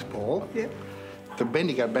 my name's Paul. Yeah. The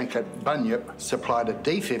Bendigo Bank at Bunyip supplied a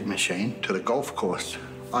defib machine to the golf course.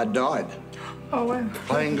 I died. Oh, wow.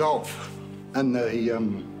 Playing golf. And the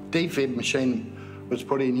defib machine was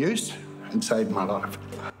put in use and saved my life.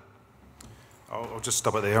 I'll just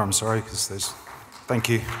stop it there, I'm sorry, because there's... Thank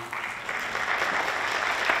you.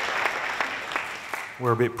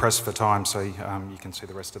 We're a bit pressed for time, so you can see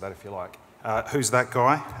the rest of that if you like. Who's that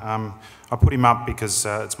guy? I put him up because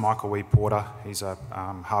it's Michael W. Porter. He's a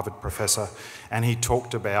Harvard professor, and he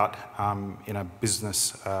talked about, in a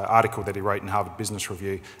business article that he wrote in Harvard Business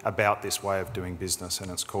Review, about this way of doing business, and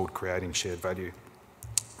it's called Creating Shared Value.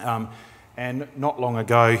 And not long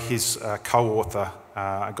ago, his co-author,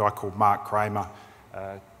 a guy called Mark Kramer,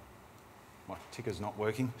 my ticker's not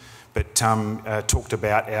working, but talked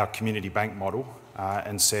about our community bank model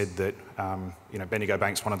and said that Bendigo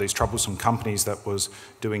Bank's one of these troublesome companies that was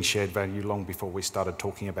doing shared value long before we started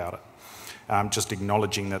talking about it. Just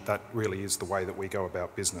acknowledging that that really is the way that we go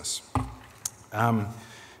about business.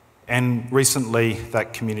 And recently,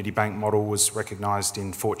 that community bank model was recognised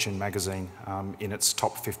in Fortune magazine in its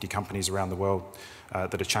top 50 companies around the world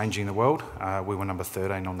that are changing the world. We were number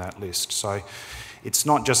 13 on that list. So it's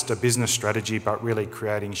not just a business strategy, but really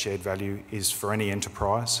creating shared value is for any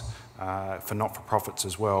enterprise, for not-for-profits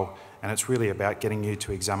as well. And it's really about getting you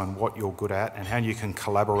to examine what you're good at and how you can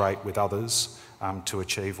collaborate with others to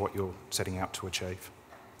achieve what you're setting out to achieve.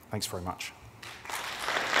 Thanks very much.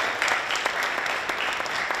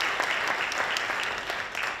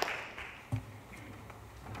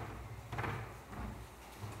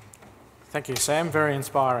 Thank you, Sam. Very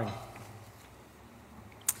inspiring.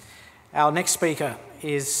 Our next speaker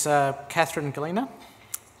is Catherine Galena.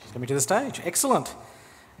 She's coming to the stage. Excellent.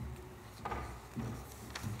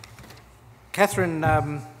 Catherine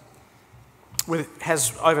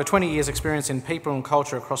has over 20 years' experience in people and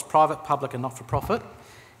culture across private, public and not-for-profit.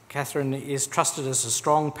 Catherine is trusted as a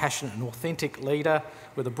strong, passionate and authentic leader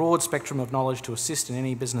with a broad spectrum of knowledge to assist in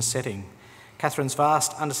any business setting. Catherine's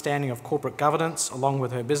vast understanding of corporate governance, along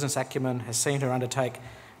with her business acumen, has seen her undertake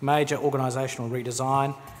major organisational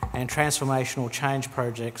redesign and transformational change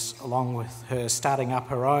projects, along with her starting up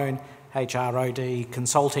her own HROD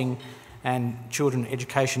consulting and children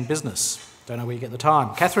education business. Don't know where you get the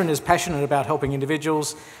time. Catherine is passionate about helping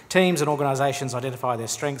individuals, teams and organisations identify their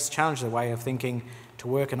strengths, challenge their way of thinking, to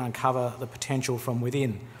work and uncover the potential from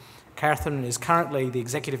within. Catherine is currently the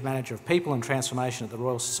Executive Manager of People and Transformation at the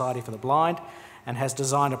Royal Society for the Blind and has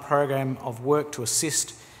designed a program of work to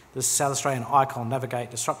assist the South Australian icon navigate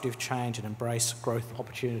disruptive change and embrace growth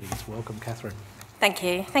opportunities. Welcome, Catherine. Thank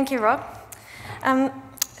you. Thank you, Rob.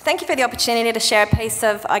 Thank you for the opportunity to share a piece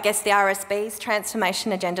of, I guess, the RSB's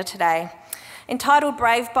transformation agenda today. Entitled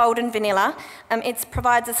Brave, Bold and Vanilla, it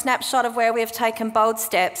provides a snapshot of where we have taken bold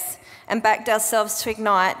steps and backed ourselves to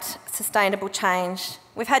ignite sustainable change.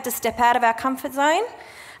 We've had to step out of our comfort zone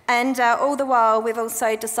And all the while, we've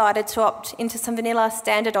also decided to opt into some vanilla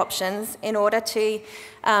standard options in order to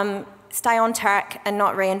stay on track and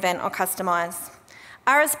not reinvent or customise.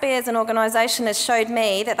 RSB as an organisation has showed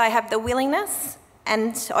me that they have the willingness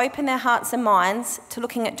and to open their hearts and minds to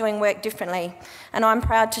looking at doing work differently. And I'm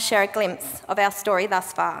proud to share a glimpse of our story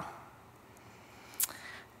thus far.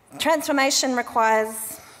 Transformation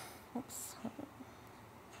requires...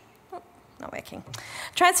 Not working.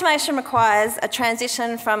 Transformation requires a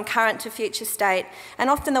transition from current to future state, and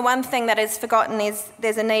often the one thing that is forgotten is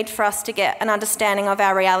there's a need for us to get an understanding of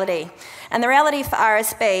our reality. And the reality for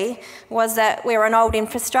RSB was that we were an old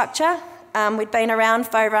infrastructure. We'd been around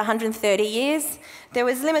for over 130 years. There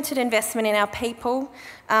was limited investment in our people,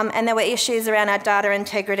 and there were issues around our data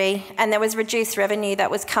integrity, and there was reduced revenue that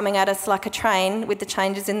was coming at us like a train with the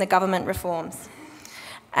changes in the government reforms.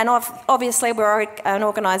 And obviously we're an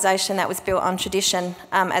organisation that was built on tradition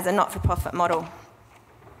as a not-for-profit model.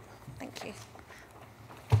 Thank you.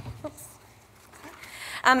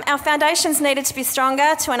 Our foundations needed to be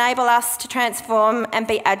stronger to enable us to transform and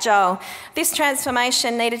be agile. This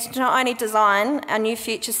transformation needed to not only design a new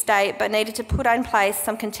future state, but needed to put in place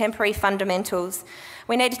some contemporary fundamentals.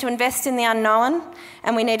 We needed to invest in the unknown,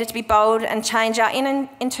 and we needed to be bold and change our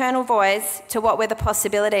internal voice to what were the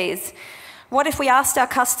possibilities. What if we asked our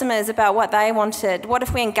customers about what they wanted? What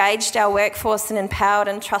if we engaged our workforce and empowered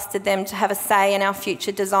and trusted them to have a say in our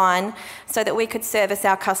future design so that we could service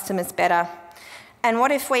our customers better? And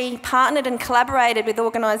what if we partnered and collaborated with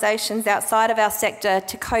organisations outside of our sector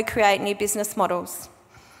to co-create new business models?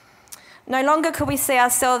 No longer could we see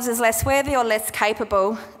ourselves as less worthy or less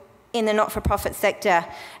capable in the not-for-profit sector.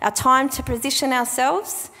 Our time to position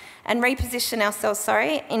ourselves and reposition ourselves,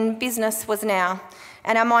 in business was now.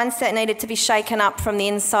 And our mindset needed to be shaken up from the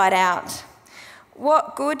inside out.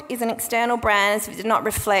 What good is an external brand if it did not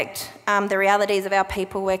reflect the realities of our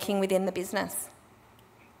people working within the business?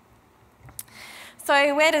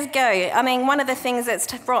 So where does it go? I mean, one of the things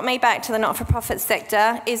that's brought me back to the not-for-profit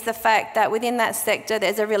sector is the fact that within that sector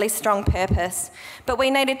there's a really strong purpose. But we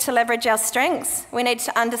needed to leverage our strengths. We needed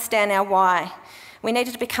to understand our why. We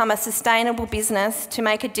needed to become a sustainable business to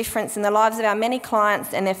make a difference in the lives of our many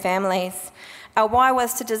clients and their families. Our why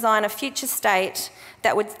was to design a future state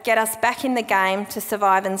that would get us back in the game to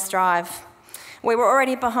survive and strive. We were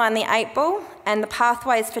already behind the 8 ball, and the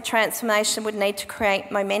pathways for transformation would need to create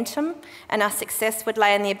momentum, and our success would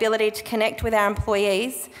lay in the ability to connect with our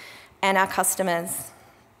employees and our customers.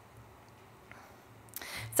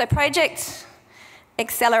 So Project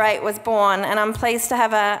Accelerate was born, and I'm pleased to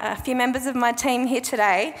have a few members of my team here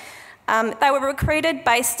today. They were recruited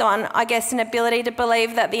based on, I guess, an ability to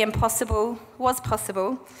believe that the impossible was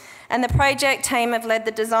possible, and the project team have led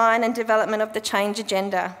the design and development of the change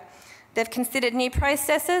agenda. They've considered new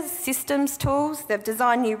processes, systems, tools, they've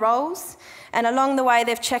designed new roles, and along the way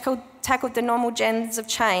they've tackled the normal gens of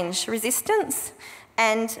change, resistance,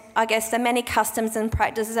 and I guess the many customs and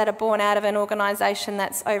practices that are born out of an organisation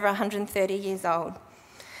that's over 130 years old.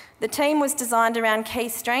 The team was designed around key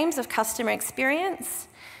streams of customer experience,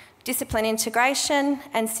 discipline integration,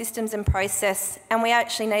 and systems and process, and we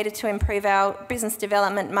actually needed to improve our business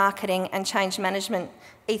development, marketing and change management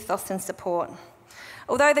ethos and support.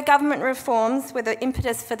 Although the government reforms were the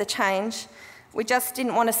impetus for the change, we just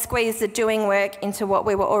didn't want to squeeze the doing work into what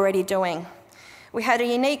we were already doing. We had a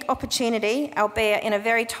unique opportunity, albeit in a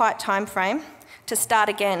very tight time frame, to start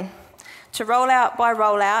again. To rollout by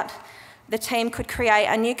rollout, the team could create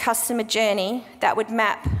a new customer journey that would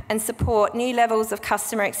map and support new levels of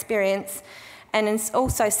customer experience and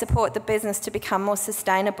also support the business to become more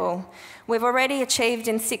sustainable. We've already achieved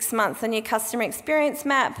in 6 months a new customer experience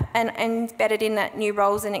map and embedded in that new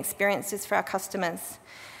roles and experiences for our customers.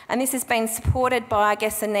 And this has been supported by, I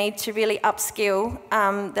guess, a need to really upskill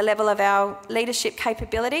the level of our leadership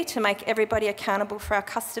capability to make everybody accountable for our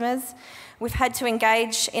customers. We've had to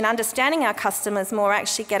engage in understanding our customers more,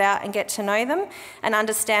 actually get out and get to know them and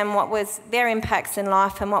understand what was their impacts in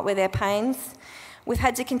life and what were their pains. We've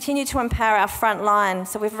had to continue to empower our front line,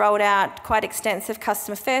 so we've rolled out quite extensive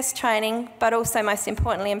customer first training, but also most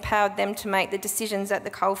importantly empowered them to make the decisions at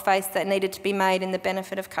the coalface that needed to be made in the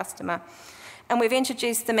benefit of customer. And we've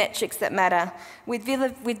introduced the metrics that matter. With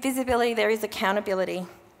visibility there is accountability.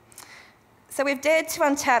 So we've dared to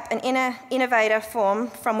untap an inner innovator form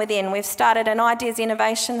from within. We've started an ideas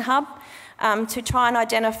innovation hub to try and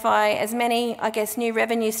identify as many, I guess, new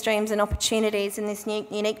revenue streams and opportunities in this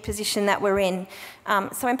unique position that we're in.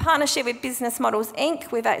 So in partnership with Business Models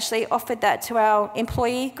Inc., we've actually offered that to our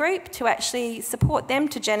employee group to actually support them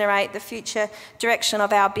to generate the future direction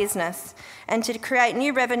of our business and to create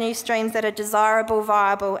new revenue streams that are desirable,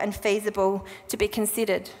 viable and feasible to be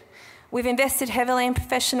considered. We've invested heavily in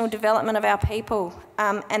professional development of our people,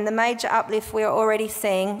 and the major uplift we are already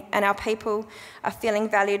seeing, and our people are feeling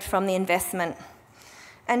valued from the investment.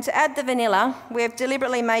 And to add the vanilla, we have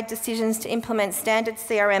deliberately made decisions to implement standard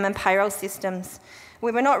CRM and payroll systems.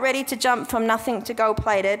 We were not ready to jump from nothing to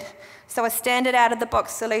gold-plated, so a standard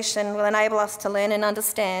out-of-the-box solution will enable us to learn and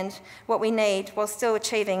understand what we need while still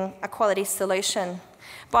achieving a quality solution.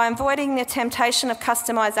 By avoiding the temptation of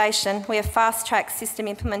customisation, we have fast-tracked system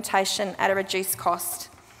implementation at a reduced cost.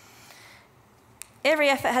 Every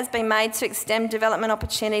effort has been made to extend development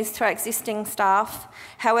opportunities to our existing staff.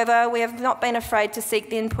 However, we have not been afraid to seek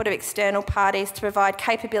the input of external parties to provide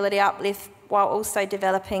capability uplift while also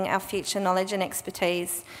developing our future knowledge and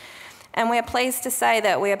expertise. And we are pleased to say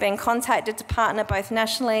that we are being contacted to partner both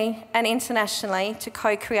nationally and internationally to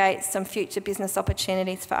co-create some future business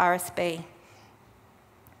opportunities for RSB.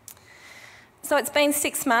 So it's been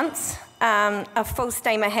 6 months of full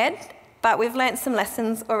steam ahead, but we've learnt some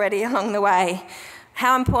lessons already along the way.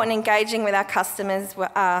 How important engaging with our customers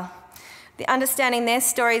are. The understanding their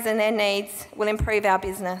stories and their needs will improve our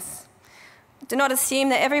business. Do not assume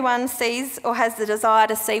that everyone sees or has the desire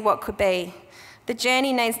to see what could be. The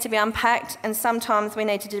journey needs to be unpacked, and sometimes we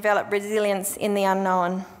need to develop resilience in the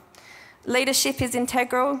unknown. Leadership is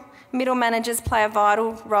integral. Middle managers play a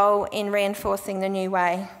vital role in reinforcing the new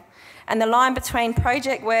way. And the line between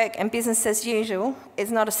project work and business as usual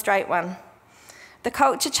is not a straight one. The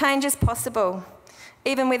culture change is possible,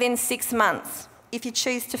 even within 6 months, if you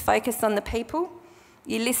choose to focus on the people,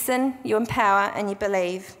 you listen, you empower, and you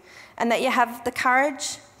believe, and that you have the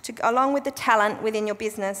courage, to, along with the talent within your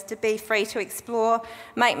business, to be free to explore,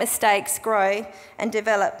 make mistakes, grow, and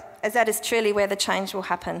develop, as that is truly where the change will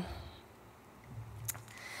happen.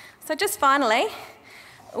 So just finally,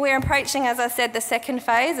 we're approaching, as I said, the second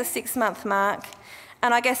phase, the 6-month mark,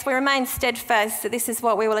 and I guess we remain steadfast that this is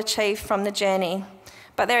what we will achieve from the journey,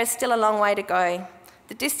 but there is still a long way to go.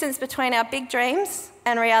 The distance between our big dreams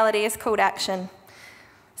and reality is called action.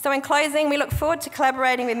 So in closing, we look forward to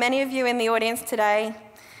collaborating with many of you in the audience today.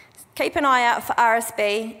 Keep an eye out for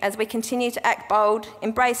RSB as we continue to act bold,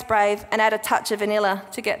 embrace brave, and add a touch of vanilla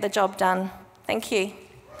to get the job done. Thank you.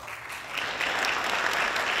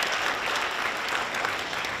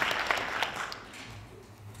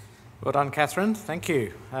 Well done, Catherine. Thank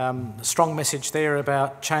you. A strong message there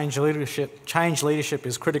about change leadership. Change leadership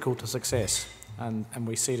is critical to success, and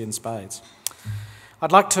we see it in spades.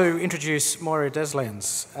 I'd like to introduce Moira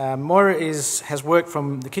Deslens. Moira has worked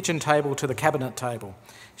from the kitchen table to the cabinet table.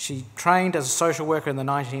 She trained as a social worker in the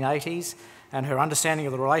 1980s, and her understanding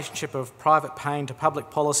of the relationship of private pain to public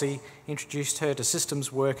policy introduced her to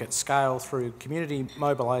systems work at scale through community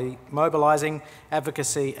mobilising,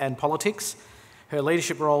 advocacy and politics. Her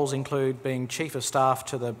leadership roles include being Chief of Staff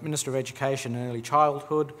to the Minister of Education and Early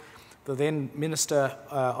Childhood, the then Minister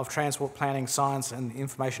of Transport Planning, Science and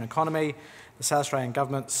Information Economy, the South Australian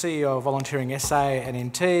Government, CEO of Volunteering SA and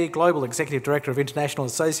NT, Global Executive Director of International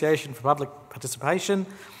Association for Public Participation.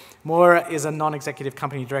 Moira is a non-executive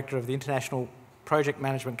company director of the international project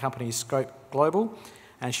management company Scope Global,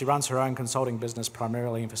 and she runs her own consulting business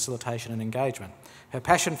primarily in facilitation and engagement. Her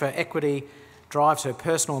passion for equity drives her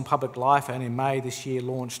personal and public life, and in May this year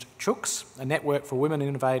launched Chooks, a network for women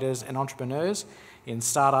innovators and entrepreneurs in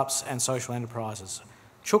startups and social enterprises.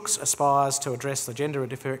 Chooks aspires to address the gender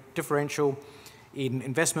differential in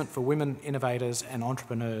investment for women innovators and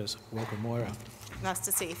entrepreneurs. Welcome, Moira. Nice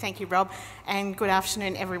to see you. Thank you, Rob, and good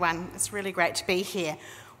afternoon, everyone. It's really great to be here.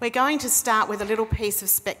 We're going to start with a little piece of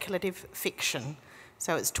speculative fiction.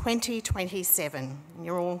 So it's 2027, and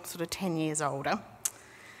you're all sort of 10 years older.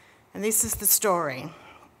 And this is the story.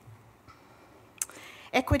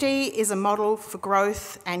 Equity is a model for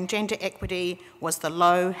growth, and gender equity was the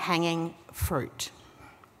low-hanging fruit.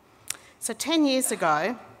 So 10 years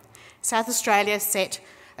ago, South Australia set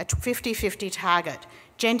a 50-50 target,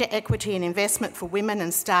 gender equity and investment for women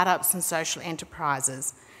and startups and social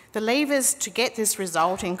enterprises. The levers to get this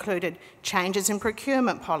result included changes in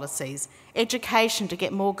procurement policies, education to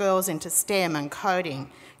get more girls into STEM and coding,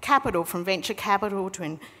 capital from venture capital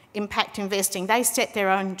to impact investing. They set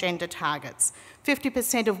their own gender targets.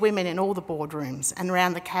 50% of women in all the boardrooms and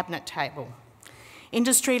around the cabinet table.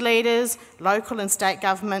 Industry leaders, local and state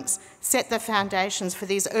governments set the foundations for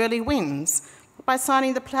these early wins by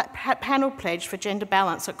signing the panel pledge for gender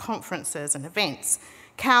balance at conferences and events.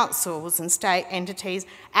 Councils and state entities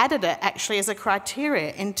added it actually as a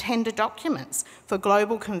criteria in tender documents for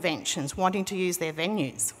global conventions wanting to use their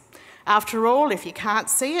venues. After all, if you can't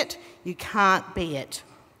see it, you can't be it.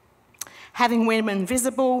 Having women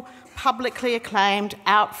visible, publicly acclaimed,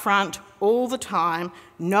 out front, all the time,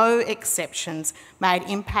 no exceptions, made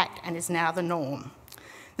impact and is now the norm.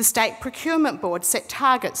 The State Procurement Board set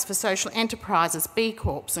targets for social enterprises, B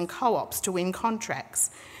Corps and co-ops to win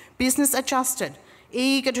contracts. Business adjusted,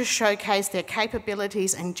 eager to showcase their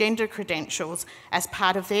capabilities and gender credentials as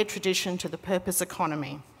part of their tradition to the purpose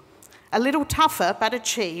economy. A little tougher but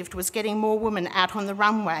achieved was getting more women out on the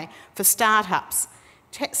runway for startups.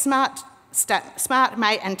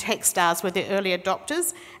 SmartMate and Techstars were the early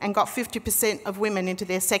adopters and got 50% of women into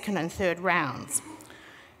their second and third rounds.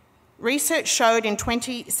 Research showed in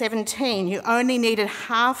 2017 you only needed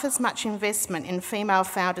half as much investment in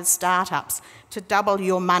female-founded startups to double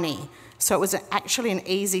your money, so it was actually an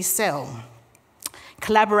easy sell.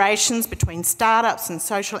 Collaborations between startups and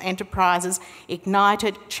social enterprises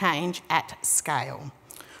ignited change at scale.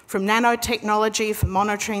 From nanotechnology for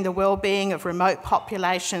monitoring the well-being of remote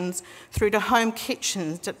populations through to home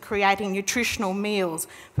kitchens to creating nutritional meals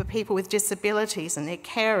for people with disabilities and their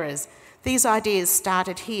carers, these ideas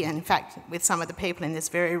started here, in fact, with some of the people in this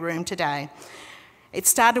very room today. It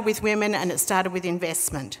started with women and it started with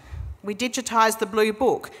investment. We digitised the Blue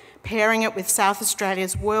Book, pairing it with South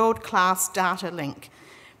Australia's world-class data link,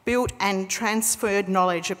 built and transferred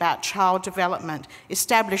knowledge about child development,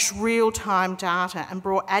 established real-time data and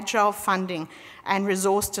brought agile funding and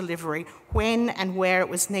resource delivery when and where it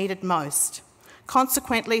was needed most.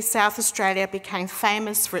 Consequently, South Australia became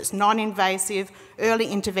famous for its non-invasive, early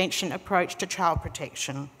intervention approach to child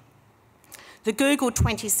protection. The Google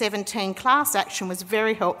 2017 class action was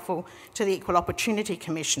very helpful to the Equal Opportunity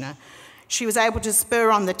Commissioner. She was able to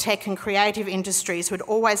spur on the tech and creative industries who had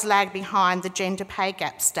always lagged behind the gender pay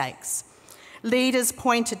gap stakes. Leaders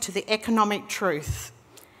pointed to the economic truth.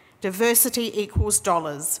 Diversity equals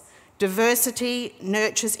dollars. Diversity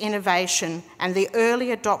nurtures innovation, and the early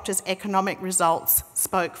adopters' economic results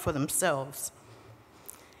spoke for themselves.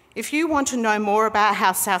 If you want to know more about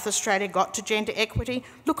how South Australia got to gender equity,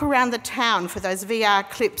 look around the town for those VR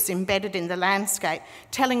clips embedded in the landscape,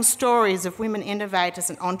 telling stories of women innovators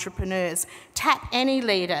and entrepreneurs. Tap any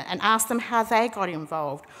leader and ask them how they got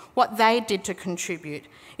involved, what they did to contribute.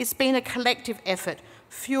 It's been a collective effort,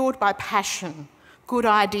 fuelled by passion, good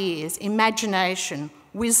ideas, imagination,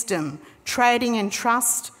 wisdom, trading in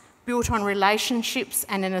trust, built on relationships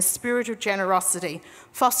and in a spirit of generosity,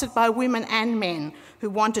 fostered by women and men who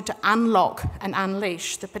wanted to unlock and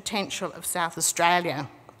unleash the potential of South Australia.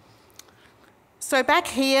 So back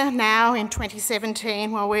here now in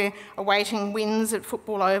 2017, while we're awaiting wins at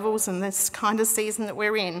football ovals and this kind of season that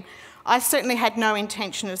we're in, I certainly had no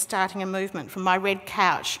intention of starting a movement from my red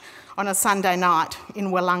couch on a Sunday night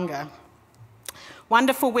in Wollonga.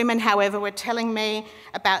 Wonderful women, however, were telling me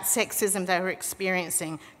about sexism they were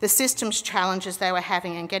experiencing, the systems challenges they were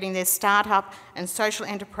having in getting their startup and social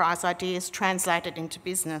enterprise ideas translated into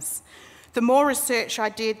business. The more research I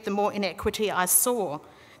did, the more inequity I saw.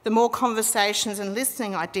 The more conversations and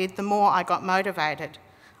listening I did, the more I got motivated.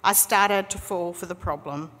 I started to fall for the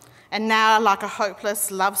problem. And now, like a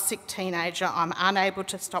hopeless, lovesick teenager, I'm unable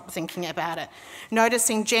to stop thinking about it,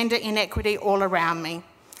 noticing gender inequity all around me.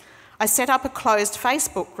 I set up a closed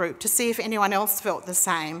Facebook group to see if anyone else felt the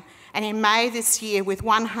same, and in May this year, with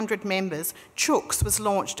 100 members, Chooks was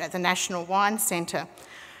launched at the National Wine Centre.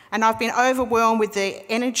 And I've been overwhelmed with the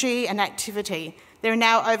energy and activity. There are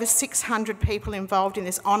now over 600 people involved in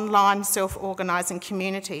this online self-organising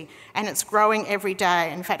community, and it's growing every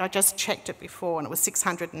day. In fact, I just checked it before, and it was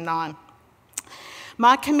 609.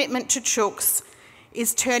 My commitment to Chooks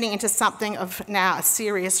is turning into something of now a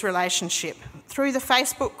serious relationship. Through the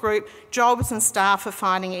Facebook group, jobs and staff are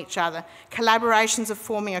finding each other. Collaborations are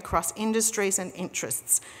forming across industries and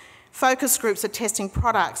interests. Focus groups are testing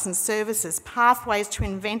products and services. Pathways to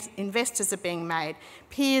investors are being made.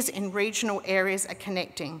 Peers in regional areas are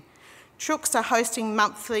connecting. Chooks are hosting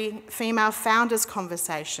monthly female founders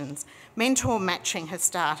conversations. Mentor matching has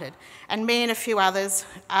started, and me and a few others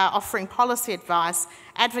are offering policy advice,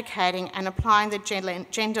 advocating and applying the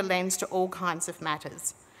gender lens to all kinds of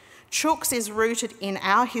matters. Chooks is rooted in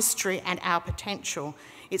our history and our potential.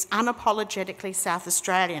 It's unapologetically South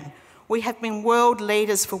Australian. We have been world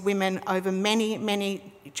leaders for women over many,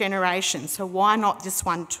 many generations, so why not this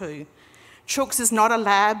one too? Chooks is not a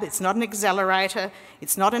lab, it's not an accelerator,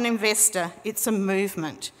 it's not an investor, it's a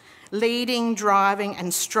movement. Leading, driving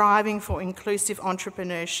and striving for inclusive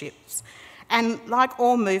entrepreneurships. And like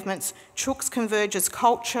all movements, Chooks converges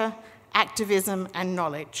culture, activism and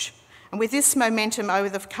knowledge. And with this momentum over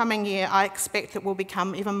the coming year, I expect that we'll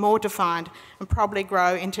become even more defined and probably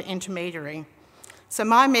grow into intermediary. So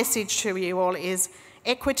my message to you all is,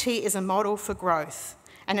 equity is a model for growth,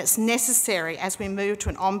 and it's necessary as we move to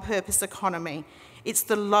an on-purpose economy. It's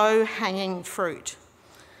the low-hanging fruit.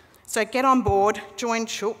 So get on board, join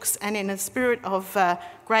Chooks, and in a spirit of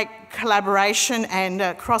great collaboration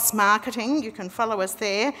and cross-marketing, you can follow us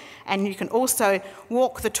there, and you can also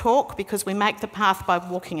walk the talk, because we make the path by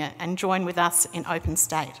walking it, and join with us in Open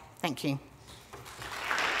State. Thank you.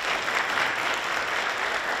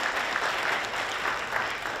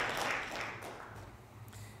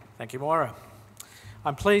 Thank you, Moira.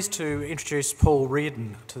 I'm pleased to introduce Paul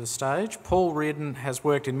Reardon to the stage. Paul Reardon has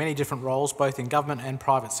worked in many different roles, both in government and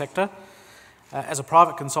private sector. As a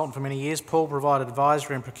private consultant for many years, Paul provided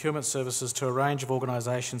advisory and procurement services to a range of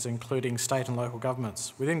organisations, including state and local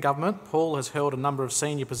governments. Within government, Paul has held a number of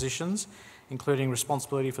senior positions, including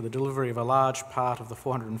responsibility for the delivery of a large part of the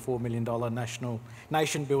 $404 million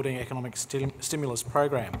nation-building economic stimulus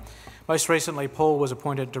program. Most recently, Paul was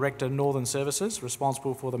appointed Director of Northern Services,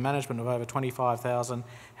 responsible for the management of over 25,000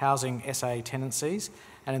 housing SA tenancies,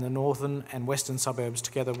 and in the northern and western suburbs,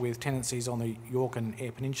 together with tenancies on the York and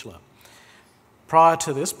Eyre Peninsula. Prior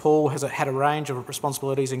to this, Paul has had a range of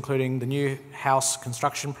responsibilities, including the new house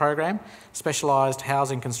construction program, specialised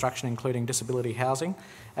housing construction including disability housing,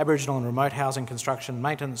 Aboriginal and remote housing construction,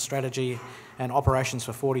 maintenance strategy and operations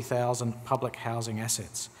for 40,000 public housing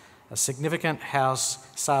assets, a significant house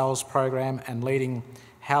sales program and leading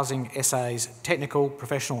Housing SA's technical,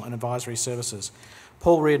 professional and advisory services.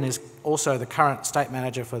 Paul Reardon is also the current State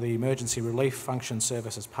Manager for the Emergency Relief Function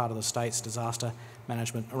Service as part of the State's disaster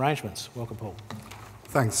management arrangements. Welcome, Paul.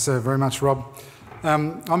 Thanks very much, Rob.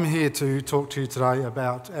 I'm here to talk to you today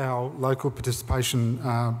about our local participation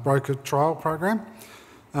broker trial program.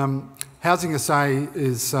 Housing SA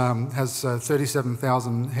has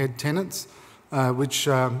 37,000 head tenants, which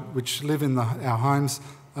live in our homes,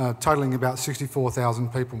 totalling about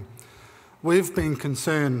 64,000 people. We've been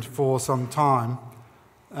concerned for some time.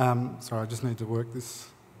 Sorry, I just need to work this.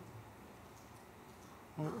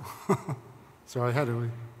 Sorry, how do we?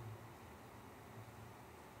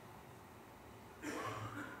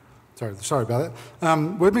 Sorry about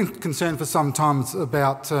that. We've been concerned for some time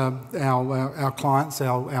about our clients,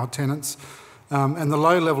 our tenants, and the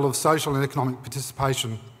low level of social and economic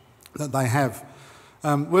participation that they have.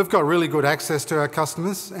 We've got really good access to our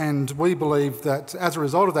customers, and we believe that as a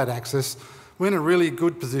result of that access, we're in a really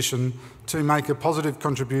good position to make a positive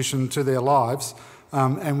contribution to their lives,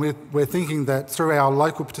 and we're thinking that through our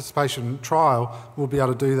local participation trial, we'll be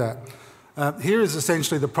able to do that. Here is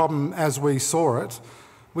essentially the problem as we saw it.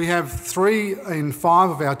 We have 3 in 5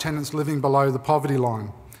 of our tenants living below the poverty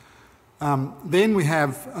line. Then we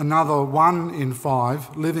have another 1 in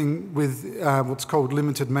 5 living with what's called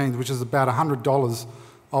limited means, which is about $100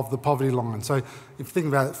 of the poverty line. So if you think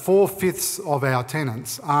about it, 4/5 of our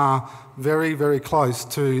tenants are very, very close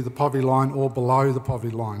to the poverty line or below the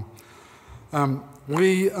poverty line.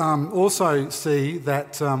 We also see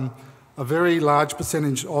that a very large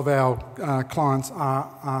percentage of our clients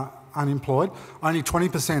are unemployed. Only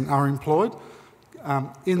 20% are employed.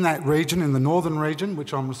 In that region, in the northern region,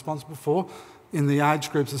 which I'm responsible for, in the age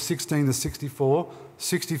groups of 16 to 64,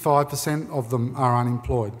 65% of them are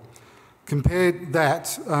unemployed. Compare that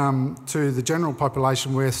to the general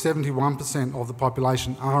population, where 71% of the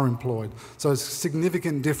population are employed. So it's a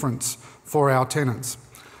significant difference for our tenants.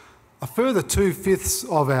 A further 2/5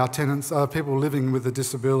 of our tenants are people living with a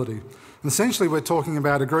disability. And essentially, we're talking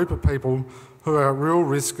about a group of people who are at real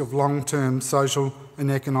risk of long-term social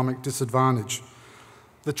and economic disadvantage.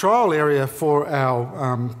 The trial area for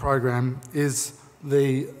our program is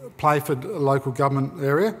the Playford local government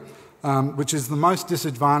area, which is the most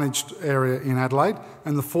disadvantaged area in Adelaide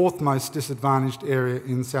and the 4th most disadvantaged area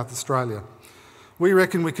in South Australia. We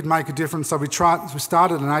reckon we could make a difference, so we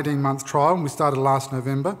started an 18-month trial, and we started last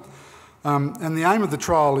November. And the aim of the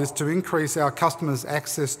trial is to increase our customers'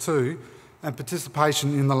 access to and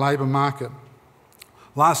participation in the labour market.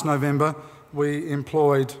 Last November, we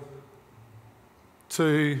employed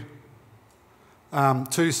two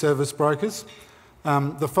service brokers.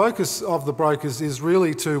 The focus of the brokers is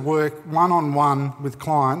really to work one-on-one with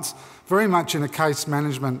clients, very much in a case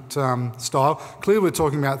management style. Clearly, we're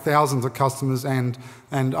talking about thousands of customers and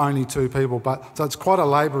only 2 people, so it's quite a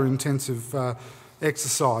labour-intensive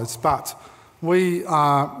exercise. But we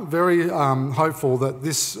are very hopeful that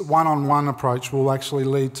this one-on-one approach will actually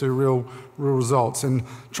lead to real results and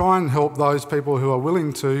try and help those people who are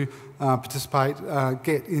willing to participate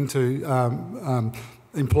get into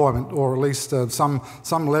employment, or at least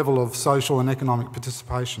some level of social and economic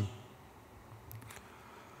participation.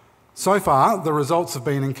 So far, the results have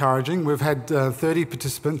been encouraging. We've had 30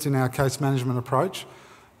 participants in our case management approach.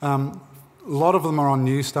 A lot of them are on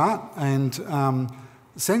New Start, and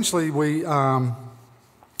essentially we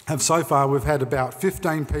have so far, we've had about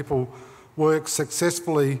 15 people work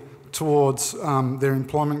successfully towards their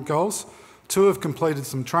employment goals. 2 have completed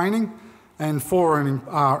some training and 4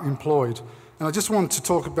 are employed. And I just want to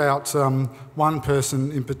talk about one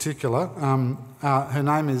person in particular. Her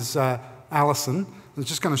name is Alison. I'm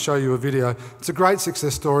just going to show you a video. It's a great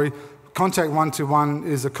success story. Contact 121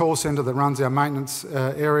 is a call centre that runs our maintenance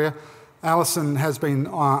area. Alison has been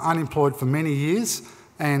unemployed for many years,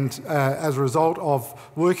 and as a result of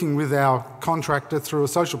working with our contractor through a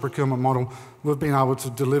social procurement model, we've been able to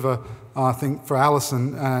deliver, I think, for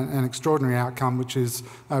Alison, an extraordinary outcome, which is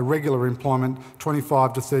regular employment,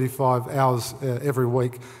 25 to 35 hours every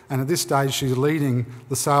week. And at this stage, she's leading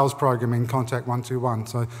the sales program in Contact 121.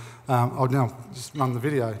 So I'll now just run the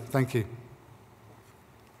video. Thank you.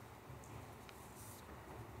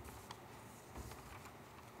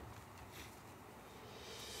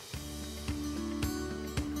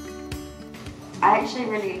 I actually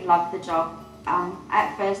really love the job.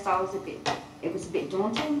 At first it was a bit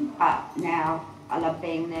daunting, but now I love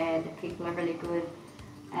being there, the people are really good,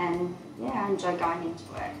 and yeah, I enjoy going into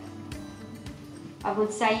work. I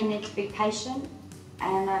would say you need to be patient,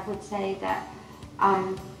 and I would say that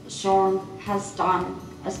Sean has done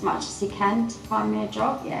as much as he can to find me a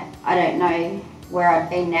job. Yeah, I don't know where I'd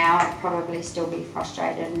be now. I'd probably still be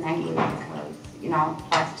frustrated and angry because, you know, I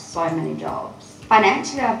applied for so many jobs.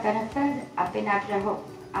 Financially, I've benefited. I've been able to help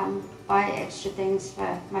buy extra things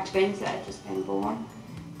for my twins that have just been born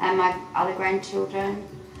and my other grandchildren.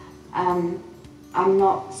 I'm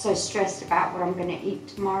not so stressed about what I'm going to eat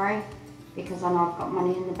tomorrow because I know I've got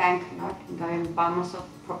money in the bank and I can go and buy myself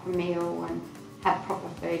a proper meal and have proper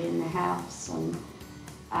food in the house. And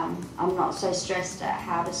I'm not so stressed at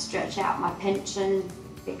how to stretch out my pension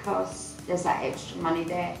because there's that extra money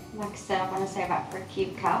there. Like I said, I want to save up for a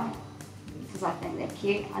cute car, because I think they're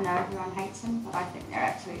cute. I know everyone hates them, but I think they're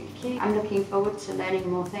absolutely cute. I'm looking forward to learning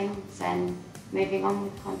more things and moving on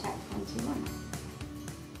with Contact 121.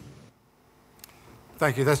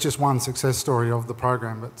 Thank you. That's just one success story of the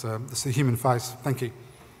program, but it's the human face. Thank you.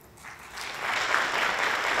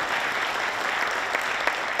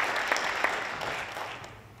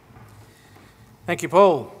 Thank you,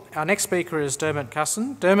 Paul. Our next speaker is Dermot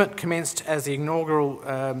Cusson. Dermot commenced as the inaugural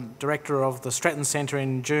director of the Stretton Centre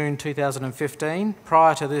in June 2015.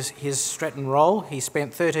 Prior to his Stretton role, he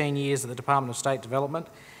spent 13 years at the Department of State Development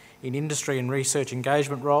in industry and research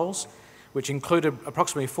engagement roles, which included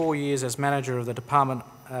approximately 4 years as manager of the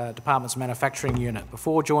department's manufacturing unit.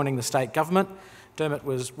 Before joining the state government, Dermot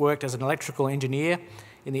worked as an electrical engineer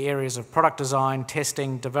in the areas of product design,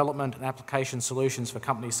 testing, development and application solutions for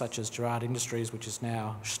companies such as Gerard Industries, which is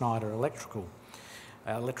now Schneider Electric.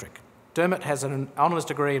 Dermot has an honours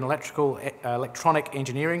degree in electronic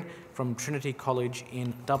engineering from Trinity College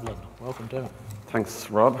in Dublin. Welcome, Dermot.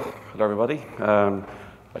 Thanks, Rob. Hello, everybody. I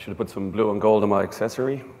should have put some blue and gold in my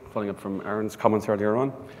accessory, following up from Aaron's comments earlier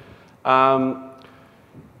on.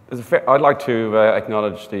 I'd like to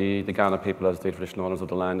acknowledge the Ghana people as the traditional owners of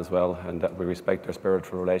the land as well, and that we respect their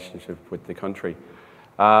spiritual relationship with the country.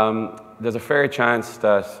 There's a fair chance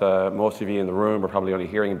that most of you in the room are probably only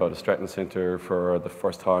hearing about the Stretton Centre for the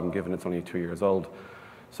first time, given it's only 2 years old.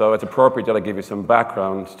 So it's appropriate that I give you some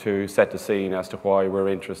background to set the scene as to why we're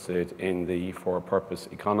interested in the for-purpose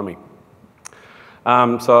economy.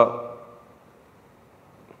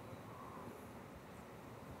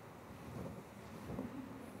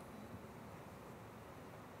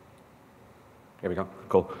 Here we go,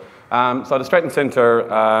 cool. So the Stretton Centre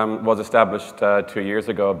was established 2 years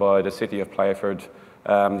ago by the City of Playford,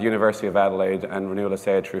 the University of Adelaide and Renewal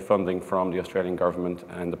SA through funding from the Australian Government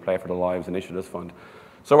and the Playford Lives Initiatives Fund.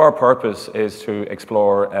 So our purpose is to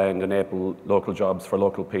explore and enable local jobs for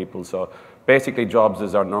local people. So basically jobs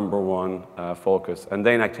is our #1 focus, and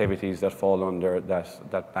then activities that fall under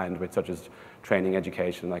that bandwidth, such as training,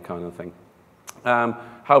 education, that kind of thing.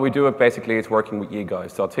 How we do it basically is working with you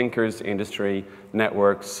guys, so thinkers, industry,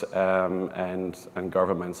 networks, and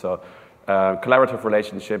government. So collaborative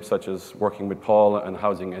relationships such as working with Paul and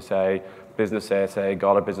Housing SA, Business SA,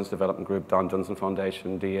 Gala Business Development Group, Dunstan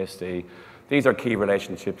Foundation, DSD. These are key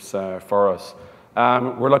relationships for us.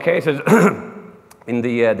 We're located in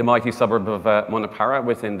the mighty suburb of Monapara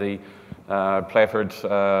within the Playford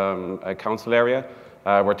Council area.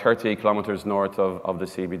 We're 30 kilometres north of the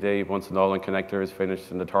CBD. Once the Nolan connector is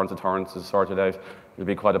finished and the Torrance of Torrance is sorted out, it'll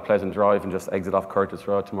be quite a pleasant drive and just exit off Curtis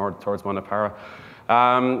Road towards Monapara.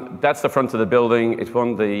 That's the front of the building. It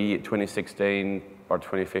won the 2016 or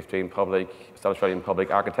 2015 South Australian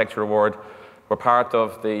Public Architecture Award. We're part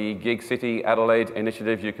of the Gig City Adelaide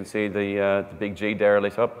initiative. You can see the big G there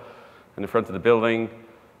lit up in the front of the building.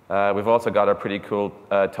 We've also got a pretty cool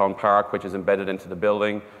town park which is embedded into the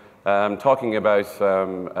building. Talking about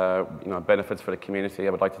benefits for the community,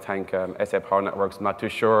 I would like to thank SA Power Networks. I'm not too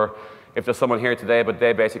sure if there's someone here today, but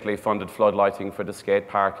they basically funded flood lighting for the skate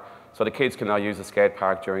park. So the kids can now use the skate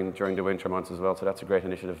park during the winter months as well. So that's a great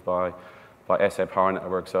initiative by SA Power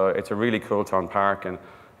Network. So it's a really cool town park, and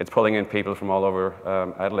it's pulling in people from all over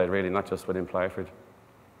Adelaide, really, not just within Playford.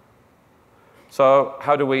 So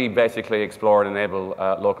how do we basically explore and enable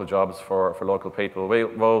local jobs for local people?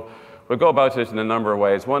 We'll go about it in a number of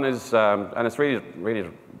ways. One is, and it's really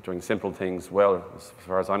doing simple things well, as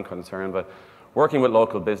far as I'm concerned, but working with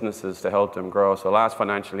local businesses to help them grow. So last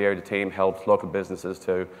financial year, the team helped local businesses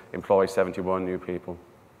to employ 71 new people.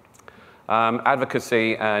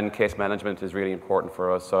 Advocacy and case management is really important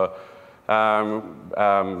for us. So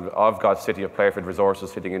I've got City of Playford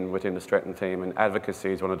resources sitting within the Stretton team, and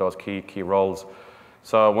advocacy is one of those key roles.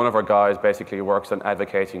 So one of our guys basically works on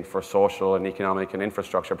advocating for social and economic and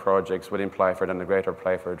infrastructure projects within Playford and the greater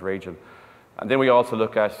Playford region. And then we also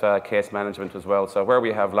look at case management as well. So where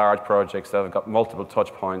we have large projects that have got multiple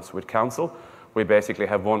touch points with council, we basically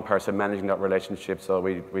have one person managing that relationship, so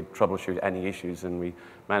we troubleshoot any issues and we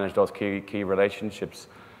manage those key relationships.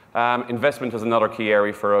 Investment is another key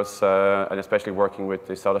area for us, and especially working with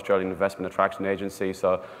the South Australian Investment Attraction Agency.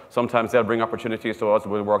 So sometimes they'll bring opportunities to us,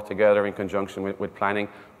 we'll work together in conjunction with planning.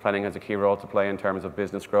 Planning has a key role to play in terms of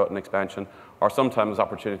business growth and expansion. Or sometimes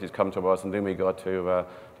opportunities come to us and then we go to the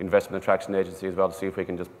Investment Attraction Agency as well to see if we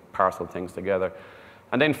can just parcel things together.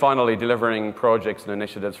 And then finally, delivering projects and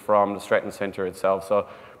initiatives from the Stretton Centre itself. So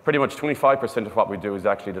pretty much 25% of what we do is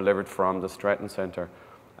actually delivered from the Stretton Centre.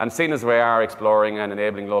 And seeing as we are exploring and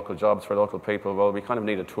enabling local jobs for local people, well, we kind of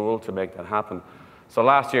need a tool to make that happen. So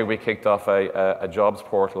last year we kicked off a jobs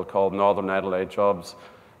portal called Northern Adelaide Jobs,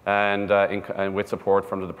 and with support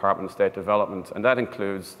from the Department of State Development. And that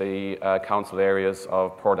includes the council areas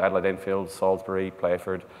of Port Adelaide Enfield, Salisbury,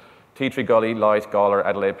 Playford, Tea Tree Gully, Light, Gawler,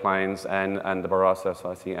 Adelaide Plains, and the Barossa. So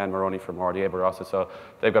I see Anne Maroney from RDA Barossa. So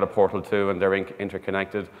they've got a portal too, and they're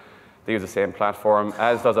interconnected. They use the same platform,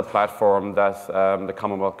 as does a platform that the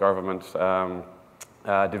Commonwealth Government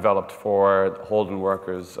developed for Holden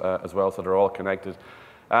workers as well, so they're all connected.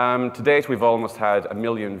 To date, we've almost had 1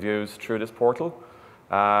 million views through this portal.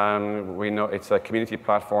 We know it's a community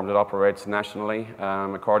platform that operates nationally.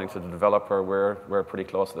 According to the developer, we're pretty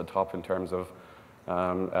close to the top in terms of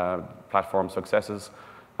platform successes.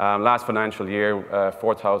 Last financial year,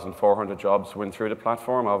 4,400 jobs went through the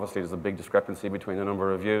platform. Obviously, there's a big discrepancy between the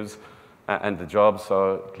number of views and the jobs,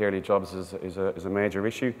 so clearly jobs is a major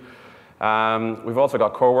issue. We've also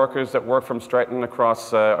got co-workers that work from Stretton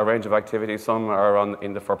across a range of activities. Some are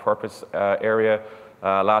in the for-purpose area.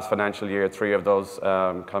 Last financial year, 3 of those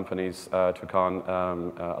companies took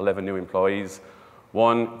on 11 new employees.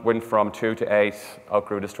 One went from 2 to 8,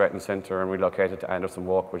 outgrew the Stretton Centre and relocated to Anderson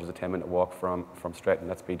Walk, which is a 10-minute walk from Stretton.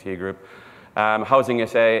 That's BT Group. Housing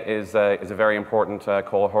SA is a very important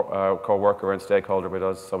co-worker and stakeholder with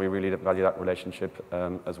us, so we really value that relationship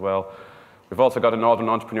as well. We've also got a Northern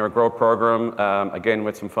Entrepreneur Growth Programme, again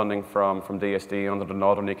with some funding from DSD under the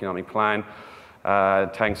Northern Economic Plan.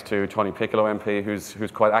 Thanks to Tony Piccolo MP,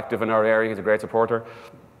 who's quite active in our area. He's a great supporter.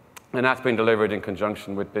 And that's been delivered in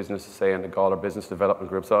conjunction with Business SA and the Gawler Business Development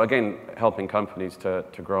Group. So again, helping companies to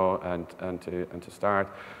grow and to start.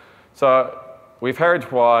 So we've heard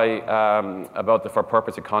why about the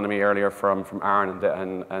for-purpose economy earlier from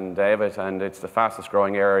Aaron and David, and it's the fastest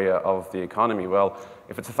growing area of the economy. Well,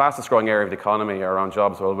 if it's the fastest growing area of the economy around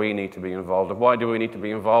jobs, well, we need to be involved. And why do we need to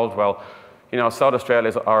be involved? Well, you know,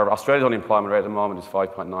 Australia's unemployment rate at the moment is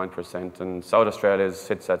 5.9%, and South Australia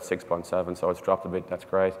sits at 6.7%, so it's dropped a bit. That's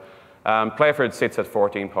great. Playford sits at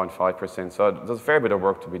 14.5%, so there's a fair bit of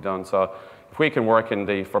work to be done. So if we can work in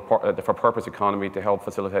the for-purpose economy to help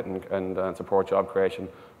facilitate and support job creation,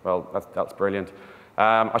 well, that's brilliant.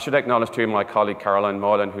 I should acknowledge too my colleague Caroline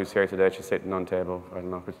Molan, who's here today. She's sitting on table, I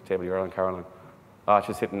don't know which table you're on, Caroline.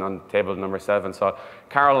 She's sitting on table number 7. So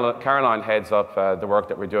Caroline heads up the work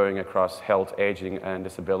that we're doing across health, ageing and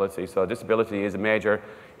disability. So disability is a major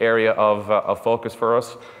area of focus for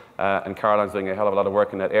us. And Caroline's doing a hell of a lot of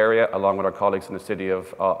work in that area, along with our colleagues in the city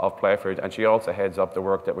of Playford. And she also heads up the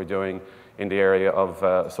work that we're doing in the area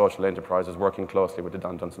of social enterprises, working closely with the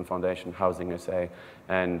Dunstan Foundation, Housing SA,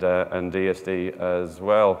 and DSD as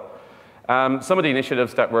well. Some of the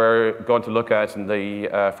initiatives that we're going to look at in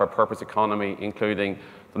the for-purpose economy, including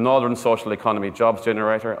the Northern Social Economy Jobs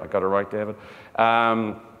Generator. I got it right, David.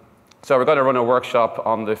 So we're going to run a workshop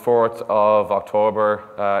on the 4th of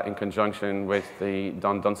October in conjunction with the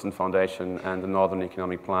Dunstan Foundation and the Northern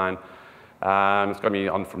Economic Plan. It's going to be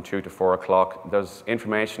on from 2 to 4 o'clock. There's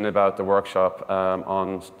information about the workshop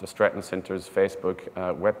on the Stretton Centre's Facebook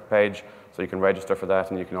webpage, so you can register for that,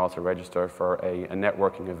 and you can also register for a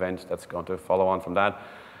networking event that's going to follow on from that.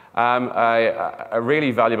 A really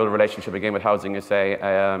valuable relationship again with Housing SA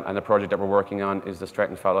and the project that we're working on is the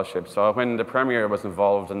Stretton Fellowship. So when the Premier was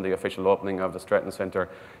involved in the official opening of the Stretton Centre,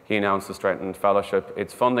 he announced the Stretton Fellowship.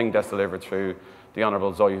 It's funding that's delivered through the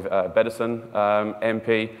Honourable Zoe Bedison,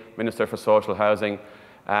 MP, Minister for Social Housing,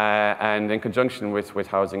 and in conjunction with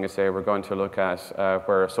Housing SA, we're going to look at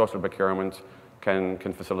where social procurement can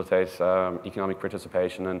facilitate economic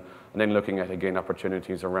participation, and then looking at, again,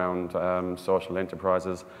 opportunities around social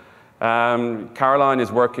enterprises. Caroline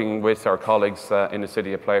is working with our colleagues in the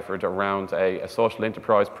City of Playford around a social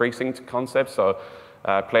enterprise precinct concept. So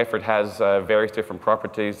Playford has various different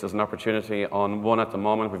properties. There's an opportunity on one at the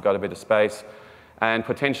moment. We've got a bit of space. And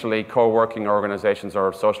potentially co-working organisations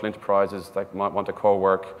or social enterprises that might want to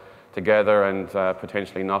co-work together, and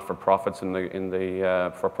potentially not-for-profits in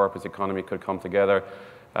the for-purpose economy could come together.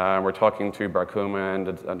 We're talking to Barcuma and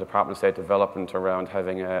the Department of State Development around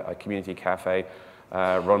having a community cafe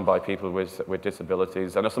run by people with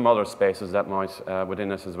disabilities. And there's some other spaces that might, within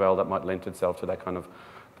this as well, that might lend itself to that kind of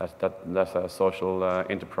that social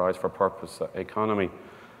enterprise for purpose economy.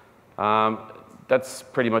 That's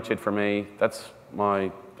pretty much it for me. That's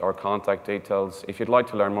our contact details. If you'd like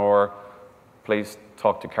to learn more, please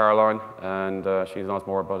talk to Caroline, and she knows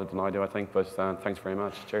more about it than I do, I think, but thanks very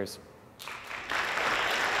much. Cheers.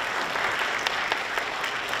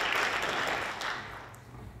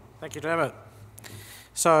 Thank you, Dermot.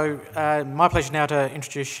 So, my pleasure now to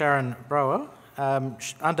introduce Sharon Brower.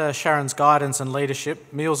 Under Sharon's guidance and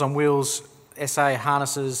leadership, Meals on Wheels SA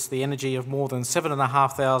harnesses the energy of more than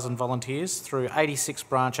 7,500 volunteers through 86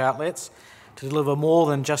 branch outlets to deliver more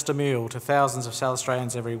than just a meal to thousands of South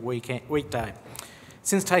Australians every weekday.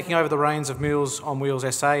 Since taking over the reins of Meals on Wheels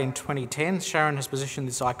SA in 2010, Sharon has positioned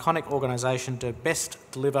this iconic organisation to best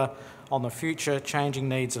deliver on the future changing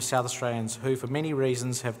needs of South Australians who, for many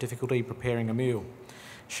reasons, have difficulty preparing a meal.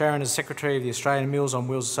 Sharon is Secretary of the Australian Meals on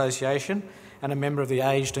Wheels Association and a member of the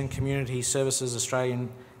Aged and Community Services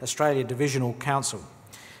Australia Divisional Council.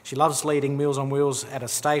 She loves leading Meals on Wheels at a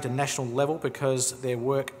state and national level because their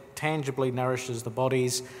work tangibly nourishes the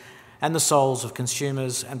bodies and the souls of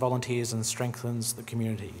consumers and volunteers and strengthens the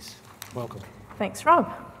communities. Welcome. Thanks,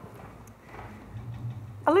 Rob.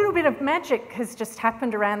 A little bit of magic has just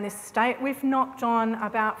happened around this state. We've knocked on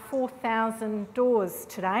about 4,000 doors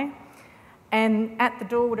today, and at the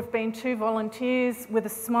door would have been 2 volunteers with a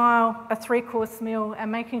smile, a 3-course meal,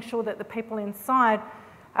 and making sure that the people inside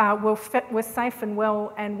were safe and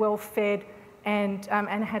well fed and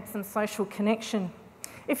had some social connection.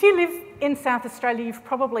 If you live in South Australia, you've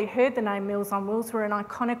probably heard the name Meals on Wheels. We're an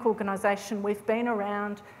iconic organisation. We've been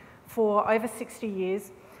around for over 60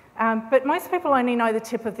 years, but most people only know the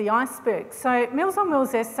tip of the iceberg. So Meals on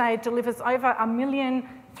Wheels SA delivers over 1 million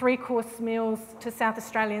 3-course meals to South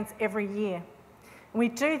Australians every year. And we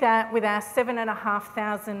do that with our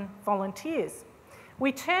 7,500 volunteers.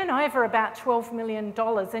 We turn over about $12 million,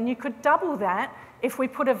 and you could double that if we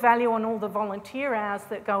put a value on all the volunteer hours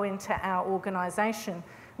that go into our organisation.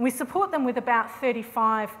 We support them with about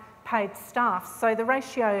 35 paid staff, so the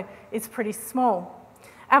ratio is pretty small.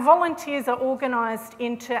 Our volunteers are organised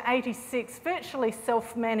into 86 virtually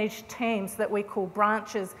self-managed teams that we call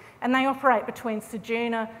branches, and they operate between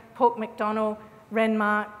Ceduna, Port Macdonald,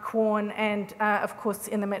 Renmark, Quorn, and of course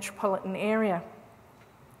in the metropolitan area.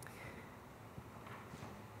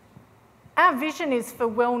 Our vision is for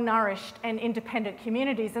well-nourished and independent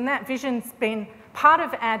communities, and that vision's been part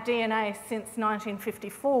of our DNA since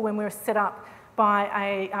 1954, when we were set up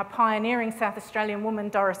by a pioneering South Australian woman,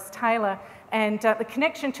 Doris Taylor. And the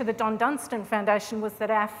connection to the Dunstan Foundation was that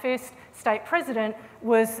our first state president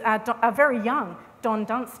was a very young Don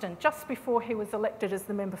Dunstan, just before he was elected as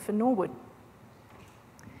the member for Norwood.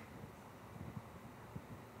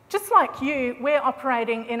 Just like you, we're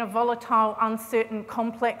operating in a volatile, uncertain,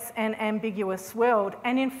 complex and ambiguous world.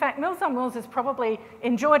 And in fact, Meals on Wheels has probably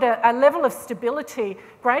enjoyed a level of stability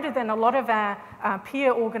greater than a lot of our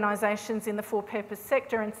peer organisations in the for-purpose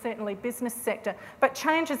sector and certainly business sector. But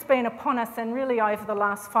change has been upon us, and really over the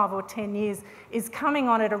last 5 or 10 years is coming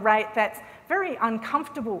on at a rate that's very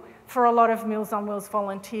uncomfortable for a lot of Meals on Wheels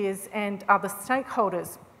volunteers and other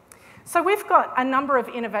stakeholders. So we've got a number of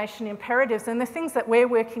innovation imperatives, and the things that we're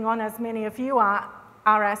working on, as many of you are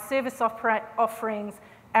our service offerings,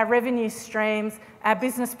 our revenue streams, our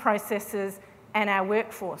business processes, and our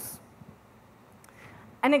workforce.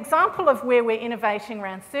 An example of where we're innovating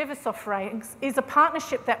around service offerings is a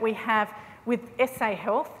partnership that we have with SA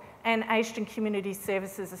Health and Aged and Community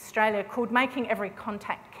Services Australia called Making Every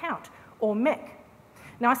Contact Count, or MEC.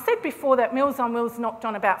 Now, I said before that Meals on Wheels knocked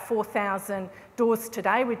on about 4,000 doors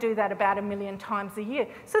today. We do that about 1 million times a year.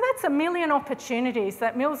 So that's 1 million opportunities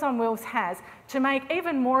that Meals on Wheels has to make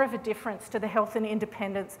even more of a difference to the health and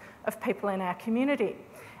independence of people in our community.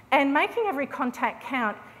 And Making Every Contact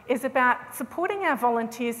Count is about supporting our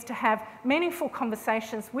volunteers to have meaningful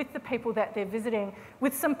conversations with the people that they're visiting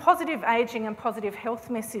with some positive ageing and positive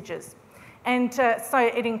health messages. And so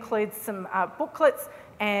it includes some booklets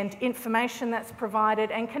and information that's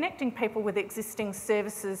provided and connecting people with existing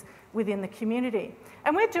services within the community.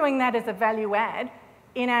 And we're doing that as a value add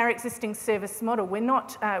in our existing service model.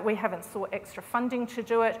 We haven't sought extra funding to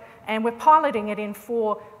do it, and we're piloting it in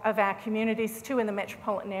 4 of our communities, 2 in the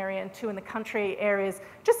metropolitan area and 2 in the country areas,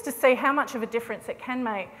 just to see how much of a difference it can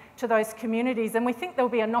make to those communities. And we think there'll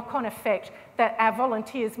be a knock-on effect that our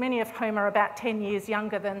volunteers, many of whom are about 10 years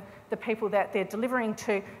younger than the people that they're delivering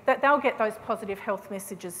to, that they'll get those positive health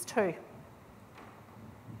messages too.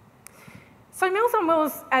 So Meals on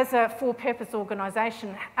Wheels as a for-purpose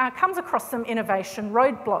organisation comes across some innovation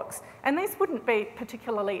roadblocks, and these wouldn't be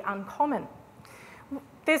particularly uncommon.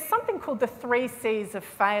 There's something called the 3 C's of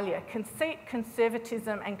failure: conceit,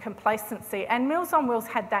 conservatism and complacency, and Meals on Wheels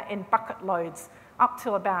had that in bucket loads up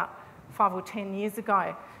till about 5 or 10 years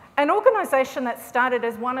ago. An organisation that started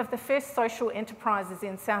as one of the first social enterprises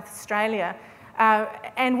in South Australia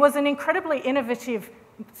and was an incredibly innovative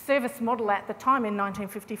service model at the time in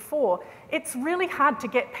 1954, it's really hard to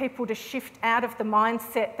get people to shift out of the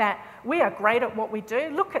mindset that we are great at what we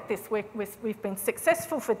do. Look at this, we've been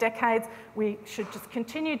successful for decades, we should just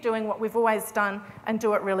continue doing what we've always done and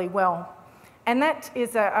do it really well. And that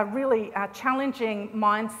is a really challenging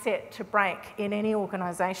mindset to break in any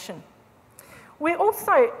organisation. We're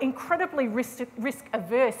also incredibly risk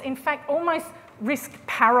averse, in fact almost risk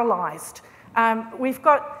paralysed. We've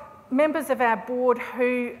got members of our board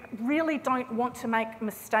who really don't want to make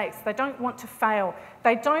mistakes. They don't want to fail.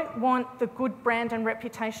 They don't want the good brand and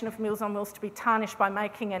reputation of Meals on Wheels to be tarnished by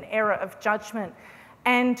making an error of judgment.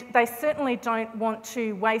 And they certainly don't want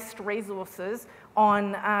to waste resources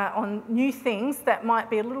on new things that might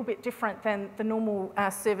be a little bit different than the normal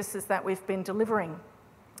services that we've been delivering.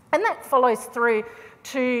 And that follows through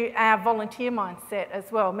to our volunteer mindset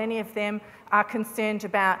as well. Many of them are concerned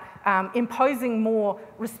about imposing more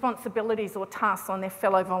responsibilities or tasks on their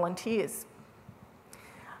fellow volunteers.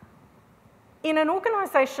 In an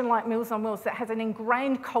organisation like Meals on Wheels that has an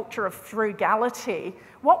ingrained culture of frugality,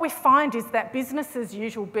 what we find is that business as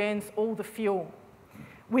usual burns all the fuel.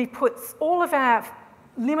 We put all of our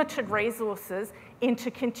limited resources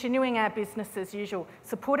into continuing our business as usual,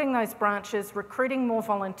 supporting those branches, recruiting more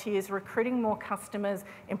volunteers, recruiting more customers,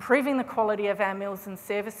 improving the quality of our meals and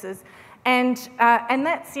services, and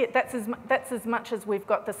that's it. That's as much as we've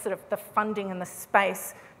got the sort of the funding and the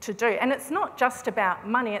space to do. And it's not just about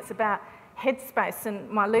money; it's about headspace. And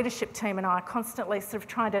my leadership team and I are constantly sort of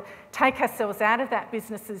trying to take ourselves out of that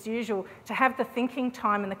business as usual, to have the thinking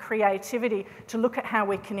time and the creativity to look at how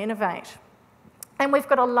we can innovate. And we've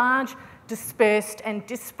got a large, dispersed and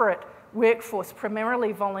disparate workforce,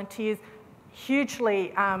 primarily volunteers,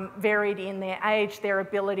 hugely varied in their age, their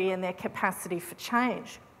ability and their capacity for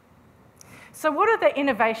change. So what are the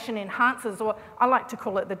innovation enhancers, or I like to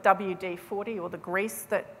call it the WD-40 or the grease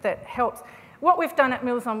that helps? What we've done at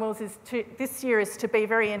Meals on Wheels this year is to be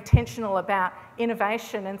very intentional about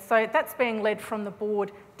innovation, and so that's being led from the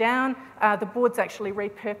board down. The board's actually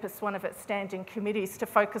repurposed one of its standing committees to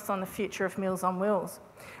focus on the future of Meals on Wheels.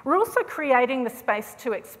 We're also creating the space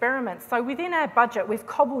to experiment. So within our budget, we've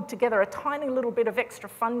cobbled together a tiny little bit of extra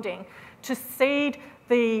funding to seed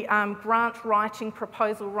the grant writing,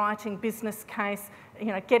 proposal writing, business case,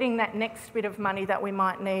 getting that next bit of money that we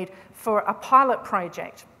might need for a pilot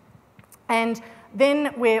project. And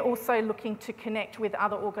then we're also looking to connect with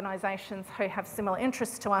other organisations who have similar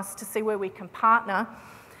interests to us to see where we can partner.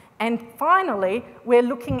 And finally, we're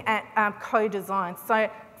looking at co-design. So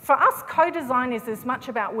for us, co-design is as much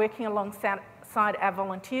about working alongside our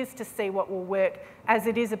volunteers to see what will work as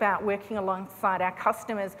it is about working alongside our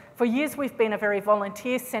customers. For years, we've been a very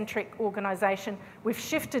volunteer-centric organisation. We've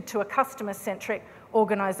shifted to a customer-centric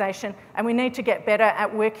organisation, and we need to get better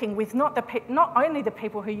at working with not only the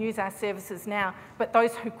people who use our services now, but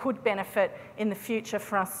those who could benefit in the future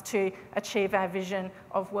for us to achieve our vision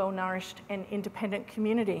of well-nourished and independent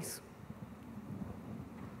communities.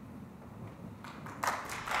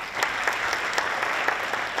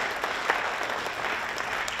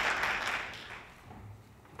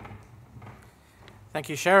 Thank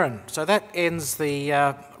you, Sharon. So that ends the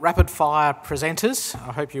rapid fire presenters.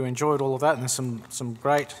 I hope you enjoyed all of that, and there's some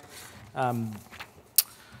great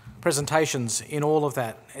presentations in all of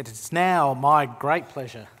that. It is now my great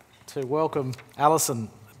pleasure to welcome Alison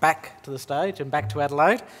back to the stage and back to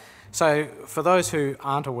Adelaide. So for those who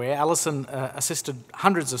aren't aware, Alison assisted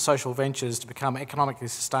hundreds of social ventures to become economically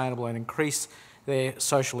sustainable and increase their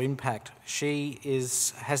social impact. She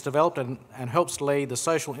has developed and helps lead the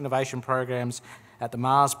social innovation programs at the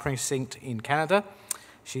Mars precinct in Canada.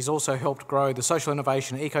 She's also helped grow the social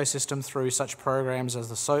innovation ecosystem through such programs as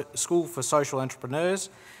the School for Social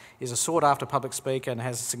Entrepreneurs, is a sought-after public speaker and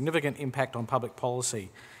has a significant impact on public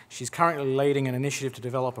policy. She's currently leading an initiative to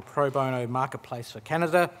develop a pro bono marketplace for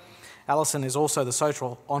Canada. Alison is also the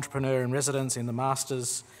social entrepreneur in residence in the Master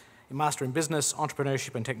in Business,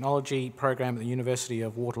 Entrepreneurship and Technology program at the University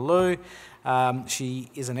of Waterloo.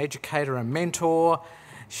 She is an educator and mentor.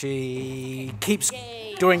 She keeps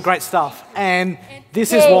doing great stuff, and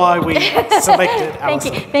this is why we selected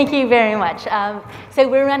Alison. Thank you very much. So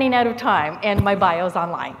we're running out of time, and my bio's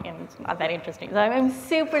online, and it's not that interesting. So I'm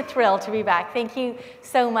super thrilled to be back. Thank you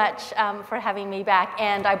so much for having me back,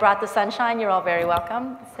 and I brought the sunshine. You're all very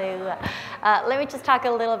welcome. So let me just talk a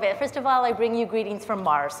little bit. First of all, I bring you greetings from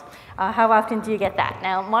Mars. How often do you get that?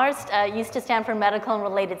 Now, Mars used to stand for Medical and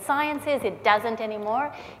Related Sciences. It doesn't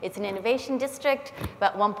anymore. It's an innovation district,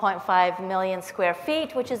 about 1.5 million square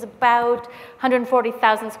feet, which is about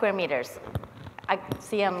 140,000 square meters. I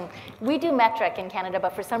see we do metric in Canada,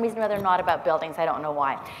 but for some reason or other not about buildings. I don't know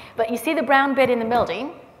why. But you see the brown bit in the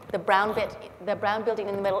building. The brown building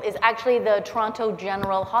in the middle is actually the Toronto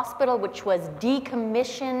General Hospital, which was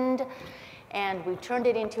decommissioned, and we turned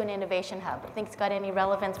it into an innovation hub. I think it's got any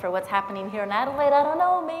relevance for what's happening here in Adelaide? I don't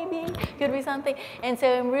know, maybe, could be something. And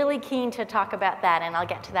so I'm really keen to talk about that, and I'll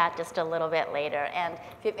get to that just a little bit later. And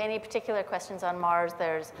if you have any particular questions on Mars,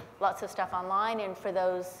 there's lots of stuff online, and for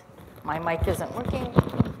those, my mic isn't working.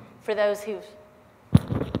 For those who've,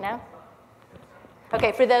 no?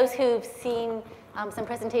 Okay, for those who've seen some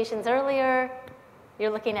presentations earlier,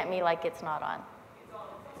 you're looking at me like it's not on.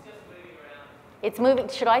 It's just moving around. It's moving,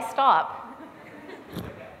 should I stop?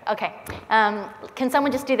 Okay, can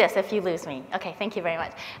someone just do this if you lose me? Okay, thank you very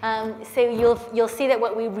much. So you'll see that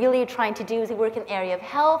what we really are trying to do is work in the area of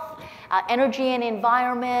health, energy and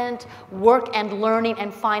environment, work and learning,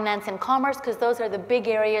 and finance and commerce, because those are the big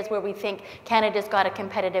areas where we think Canada's got a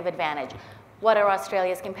competitive advantage. What are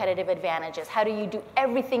Australia's competitive advantages? How do you do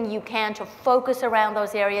everything you can to focus around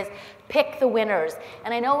those areas, pick the winners?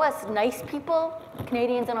 And I know us nice people,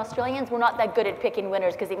 Canadians and Australians, we're not that good at picking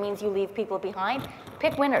winners because it means you leave people behind.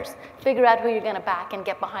 Pick winners. Figure out who you're going to back and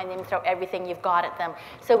get behind them and throw everything you've got at them.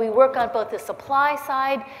 So we work on both the supply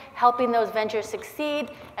side, helping those ventures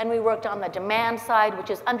succeed, and we worked on the demand side,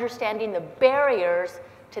 which is understanding the barriers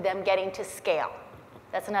to them getting to scale.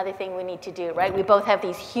 That's another thing we need to do, right? We both have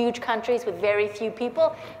these huge countries with very few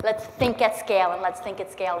people. Let's think at scale, and let's think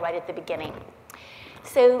at scale right at the beginning.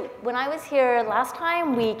 So when I was here last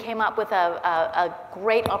time, we came up with a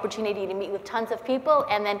great opportunity to meet with tons of people,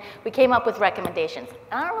 and then we came up with recommendations.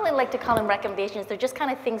 And I don't really like to call them recommendations. They're just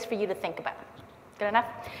kind of things for you to think about. Good enough?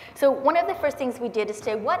 So one of the first things we did is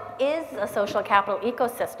say, what is a social capital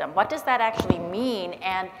ecosystem? What does that actually mean?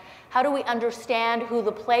 And how do we understand who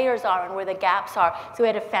the players are and where the gaps are? So we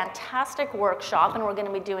had a fantastic workshop, and we're going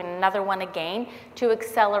to be doing another one again to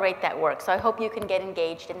accelerate that work. So I hope you can get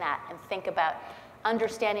engaged in that and think about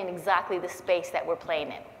understanding exactly the space that we're playing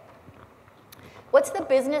in. What's the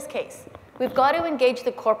business case? We've got to engage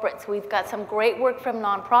the corporates. We've got some great work from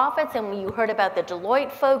nonprofits, and you heard about the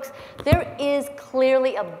Deloitte folks. There is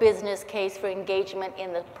clearly a business case for engagement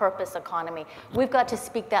in the purpose economy. We've got to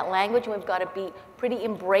speak that language, and we've got to be pretty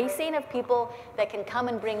embracing of people that can come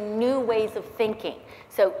and bring new ways of thinking.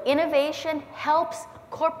 So innovation helps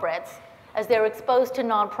corporates as they're exposed to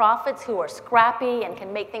nonprofits who are scrappy and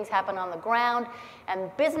can make things happen on the ground. And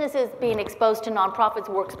businesses being exposed to nonprofits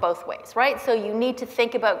works both ways, right? So you need to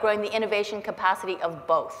think about growing the innovation capacity of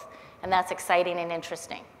both. And that's exciting and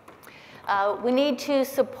interesting. We need to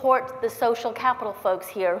support the social capital folks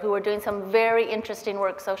here who are doing some very interesting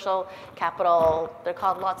work. Social capital, they're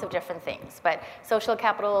called lots of different things. But social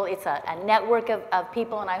capital, it's a network of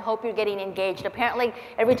people, and I hope you're getting engaged. Apparently,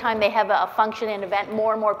 every time they have a function, an event,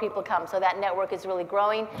 more and more people come. So that network is really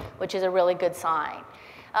growing, which is a really good sign.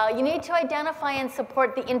 You need to identify and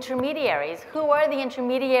support the intermediaries. Who are the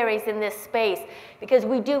intermediaries in this space? Because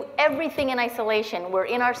we do everything in isolation. We're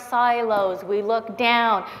in our silos. We look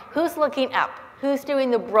down. Who's looking up? Who's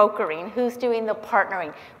doing the brokering? Who's doing the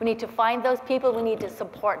partnering? We need to find those people. We need to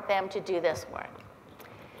support them to do this work.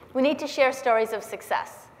 We need to share stories of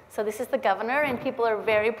success. So this is the governor, and people are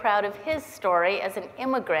very proud of his story as an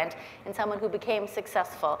immigrant and someone who became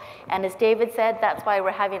successful. And as David said, that's why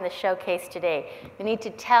we're having the showcase today. We need to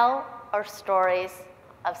tell our stories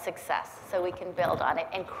of success so we can build on it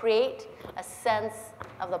and create a sense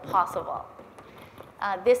of the possible.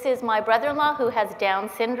 This is my brother-in-law who has Down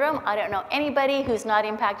syndrome. I don't know anybody who's not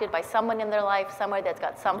impacted by someone in their life somewhere that's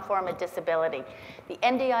got some form of disability. The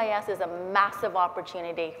NDIS is a massive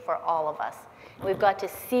opportunity for all of us. We've got to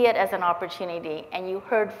see it as an opportunity, and you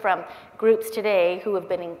heard from groups today who have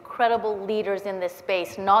been incredible leaders in this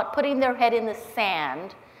space, not putting their head in the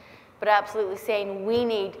sand, but absolutely saying we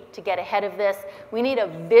need to get ahead of this. We need a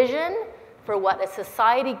vision for what a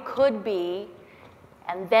society could be,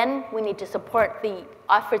 and then we need to support the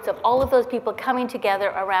efforts of all of those people coming together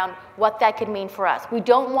around what that could mean for us. We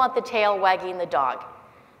don't want the tail wagging the dog.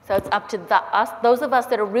 So it's up to those of us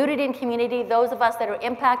that are rooted in community, those of us that are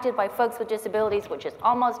impacted by folks with disabilities, which is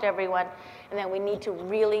almost everyone, and then we need to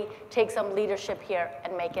really take some leadership here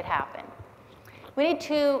and make it happen. We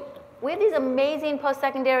have these amazing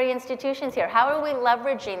post-secondary institutions here. How are we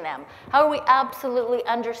leveraging them? How are we absolutely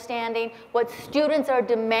understanding what students are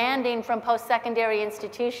demanding from post-secondary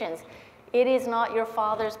institutions? It is not your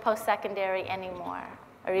father's post-secondary anymore.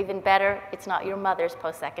 Or even better, it's not your mother's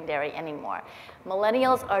post-secondary anymore.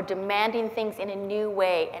 Millennials are demanding things in a new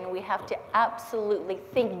way, and we have to absolutely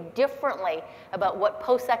think differently about what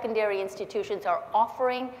post-secondary institutions are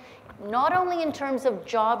offering, not only in terms of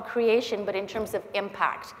job creation, but in terms of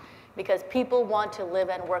impact, because people want to live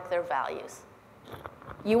and work their values.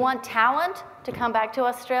 You want talent to come back to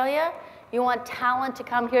Australia? You want talent to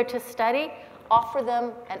come here to study? Offer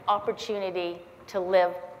them an opportunity to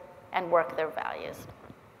live and work their values.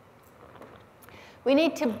 We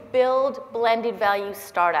need to build blended value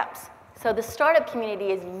startups. So the startup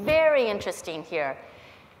community is very interesting here.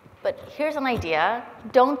 But here's an idea.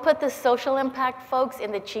 Don't put the social impact folks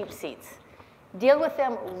in the cheap seats. Deal with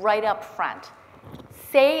them right up front.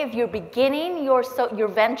 Say if you're beginning your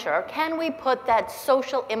venture, can we put that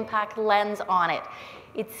social impact lens on it?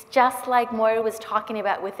 It's just like Moira was talking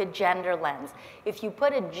about with the gender lens. If you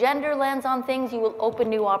put a gender lens on things, you will open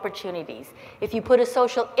new opportunities. If you put a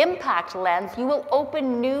social impact lens, you will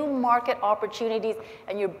open new market opportunities,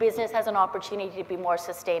 and your business has an opportunity to be more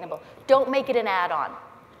sustainable. Don't make it an add-on.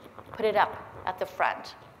 Put it up at the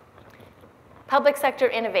front. Public sector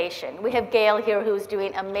innovation. We have Gail here who's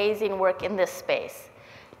doing amazing work in this space.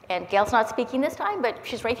 And Gail's not speaking this time, but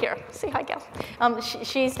she's right here. Say hi, Gail.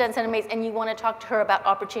 She's done some amazing, and you want to talk to her about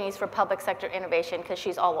opportunities for public sector innovation because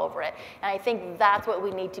she's all over it. And I think that's what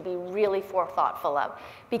we need to be really thoughtful of,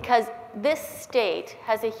 because this state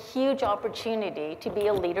has a huge opportunity to be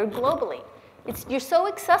a leader globally. You're so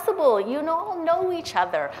accessible. You all know each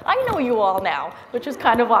other. I know you all now, which is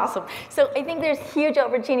kind of awesome. So I think there's huge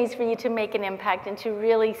opportunities for you to make an impact and to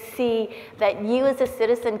really see that you as a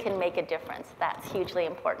citizen can make a difference. That's hugely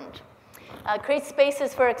important. Create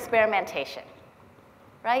spaces for experimentation,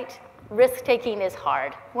 right? Risk-taking is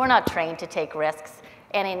hard. We're not trained to take risks.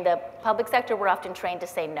 And in the public sector, we're often trained to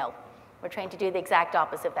say no. We're trained to do the exact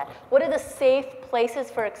opposite of that. What are the safe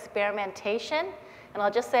places for experimentation? And I'll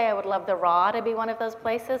just say I would love the RAW to be one of those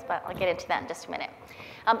places, but I'll get into that in just a minute.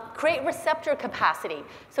 Create receptor capacity.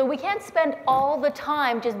 So we can't spend all the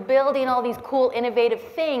time just building all these cool, innovative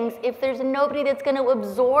things if there's nobody that's going to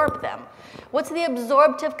absorb them. What's the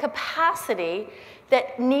absorptive capacity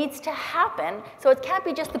that needs to happen? So it can't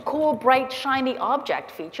be just the cool, bright, shiny object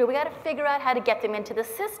feature. We got to figure out how to get them into the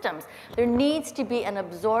systems. There needs to be an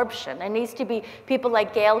absorption. There needs to be people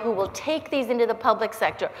like Gail who will take these into the public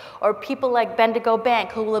sector, or people like Bendigo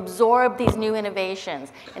Bank who will absorb these new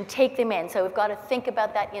innovations and take them in. So we've got to think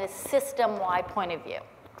about that in a system-wide point of view.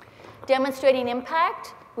 Demonstrating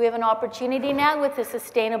impact. We have an opportunity now with the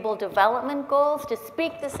Sustainable Development Goals to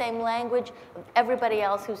speak the same language of everybody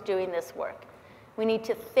else who's doing this work. We need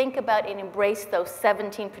to think about and embrace those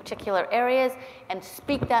 17 particular areas and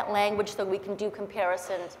speak that language so we can do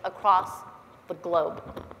comparisons across the globe.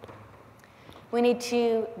 We need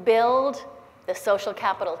to build the social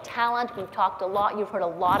capital talent. We've talked a lot, you've heard a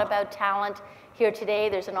lot about talent here today.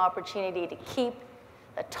 There's an opportunity to keep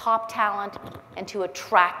the top talent and to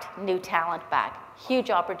attract new talent back.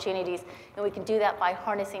 Huge opportunities, and we can do that by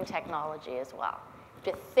harnessing technology as well.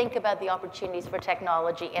 To think about the opportunities for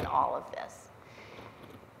technology in all of this.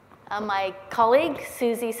 My colleague,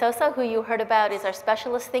 Susie Sosa, who you heard about, is our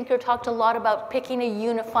specialist thinker, talked a lot about picking a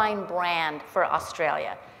unifying brand for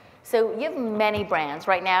Australia. So you have many brands.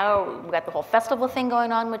 Right now, we've got the whole festival thing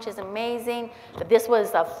going on, which is amazing. But this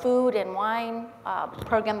was a food and wine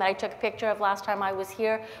program that I took a picture of last time I was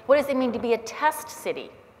here. What does it mean to be a test city?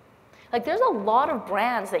 Like there's a lot of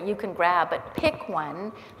brands that you can grab, but pick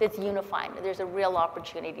one that's unified. There's a real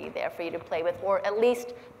opportunity there for you to play with, or at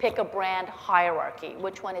least pick a brand hierarchy,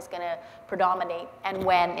 which one is going to predominate and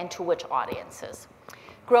when into which audiences.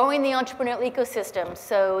 Growing the entrepreneurial ecosystem.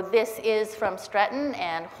 So this is from Stretton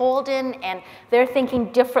and Holden, and they're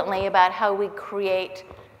thinking differently about how we create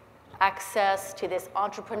access to this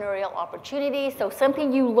entrepreneurial opportunity. So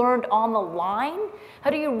something you learned on the line, how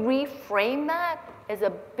do you reframe that as a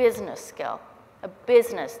business skill, a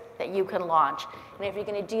business that you can launch? And if you're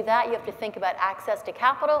going to do that, you have to think about access to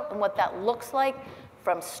capital and what that looks like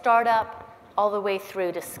from startup all the way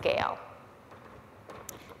through to scale.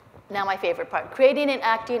 Now my favorite part, creating and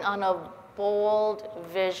acting on a bold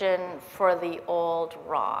vision for the old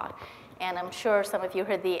raw. And I'm sure some of you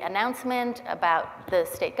heard the announcement about the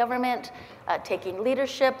state government taking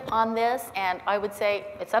leadership on this, and I would say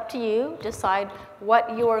it's up to you, decide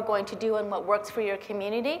what you are going to do and what works for your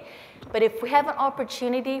community. But if we have an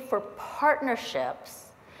opportunity for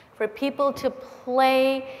partnerships, for people to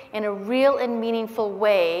play in a real and meaningful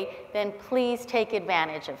way, then please take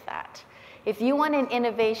advantage of that. If you want an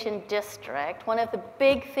innovation district, one of the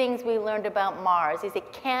big things we learned about Mars is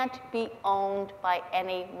it can't be owned by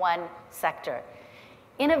any one sector.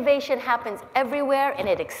 Innovation happens everywhere and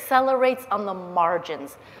it accelerates on the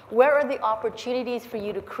margins. Where are the opportunities for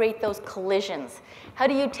you to create those collisions? How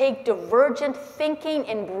do you take divergent thinking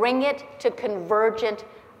and bring it to convergent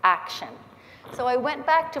action? So I went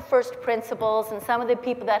back to first principles and some of the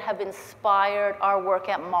people that have inspired our work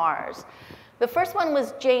at Mars. The first one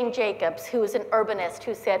was Jane Jacobs, who was an urbanist,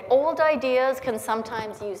 who said, old ideas can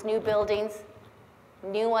sometimes use new buildings.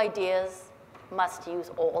 New ideas must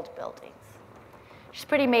use old buildings. She's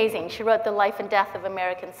pretty amazing. She wrote The Life and Death of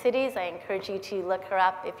American Cities. I encourage you to look her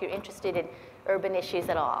up if you're interested in urban issues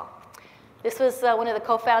at all. This was one of the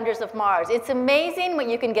co-founders of Mars. It's amazing what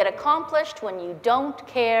you can get accomplished when you don't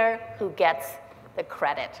care who gets the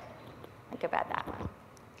credit. Think about that one.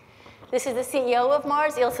 This is the CEO of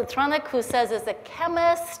Mars, Ilse Tronick, who says, as a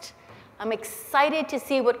chemist, I'm excited to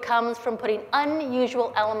see what comes from putting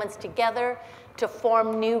unusual elements together to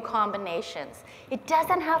form new combinations. It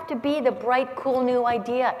doesn't have to be the bright, cool new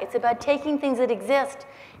idea. It's about taking things that exist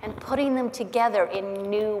and putting them together in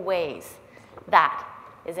new ways. That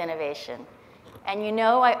is innovation. And you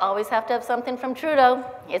know I always have to have something from Trudeau.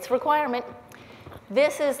 It's a requirement.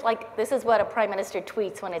 This is what a prime minister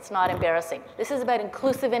tweets when it's not embarrassing. This is about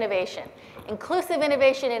inclusive innovation. Inclusive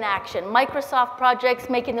innovation in action. Microsoft projects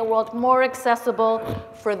making the world more accessible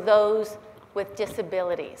for those with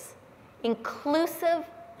disabilities. Inclusive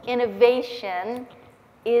innovation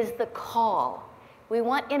is the call. We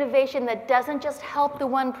want innovation that doesn't just help the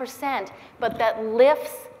 1%, but that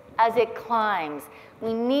lifts as it climbs.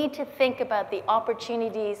 We need to think about the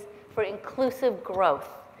opportunities for inclusive growth.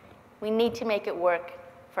 We need to make it work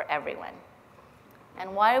for everyone.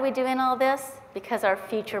 And why are we doing all this? Because our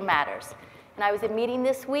future matters. And I was at a meeting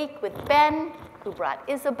this week with Ben, who brought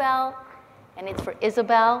Isabel, and it's for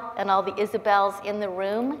Isabel and all the Isabels in the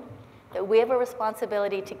room that we have a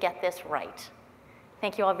responsibility to get this right.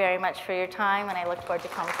 Thank you all very much for your time, and I look forward to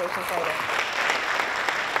conversations later.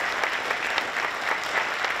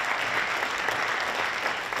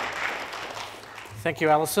 Thank you,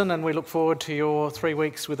 Alison, and we look forward to your 3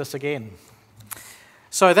 weeks with us again.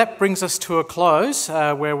 So that brings us to a close.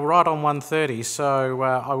 We're right on 1:30, so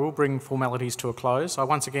I will bring formalities to a close. I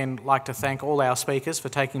once again like to thank all our speakers for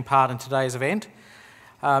taking part in today's event.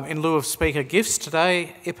 In lieu of speaker gifts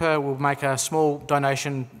today, IPAA will make a small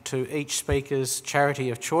donation to each speaker's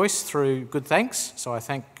charity of choice through Good Thanks, so I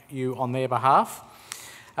thank you on their behalf.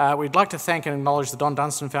 We'd like to thank and acknowledge the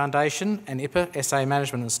Dunstan Foundation and IPAA SA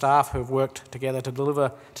management and staff who have worked together to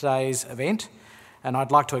deliver today's event. And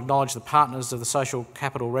I'd like to acknowledge the partners of the Social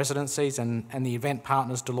Capital Residencies and the event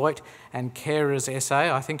partners Deloitte and Carers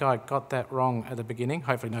SA. I think I got that wrong at the beginning.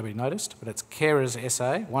 Hopefully nobody noticed, but it's Carers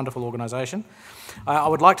SA, wonderful organisation. I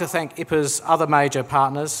would like to thank IPAA's other major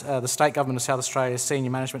partners, the State Government of South Australia's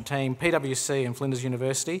senior management team, PwC and Flinders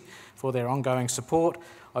University for their ongoing support.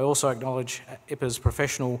 I also acknowledge IPAA's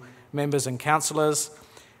professional members and counsellors.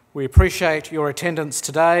 We appreciate your attendance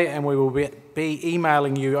today, and we will be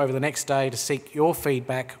emailing you over the next day to seek your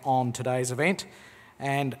feedback on today's event.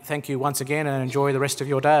 And thank you once again, and enjoy the rest of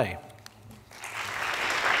your day.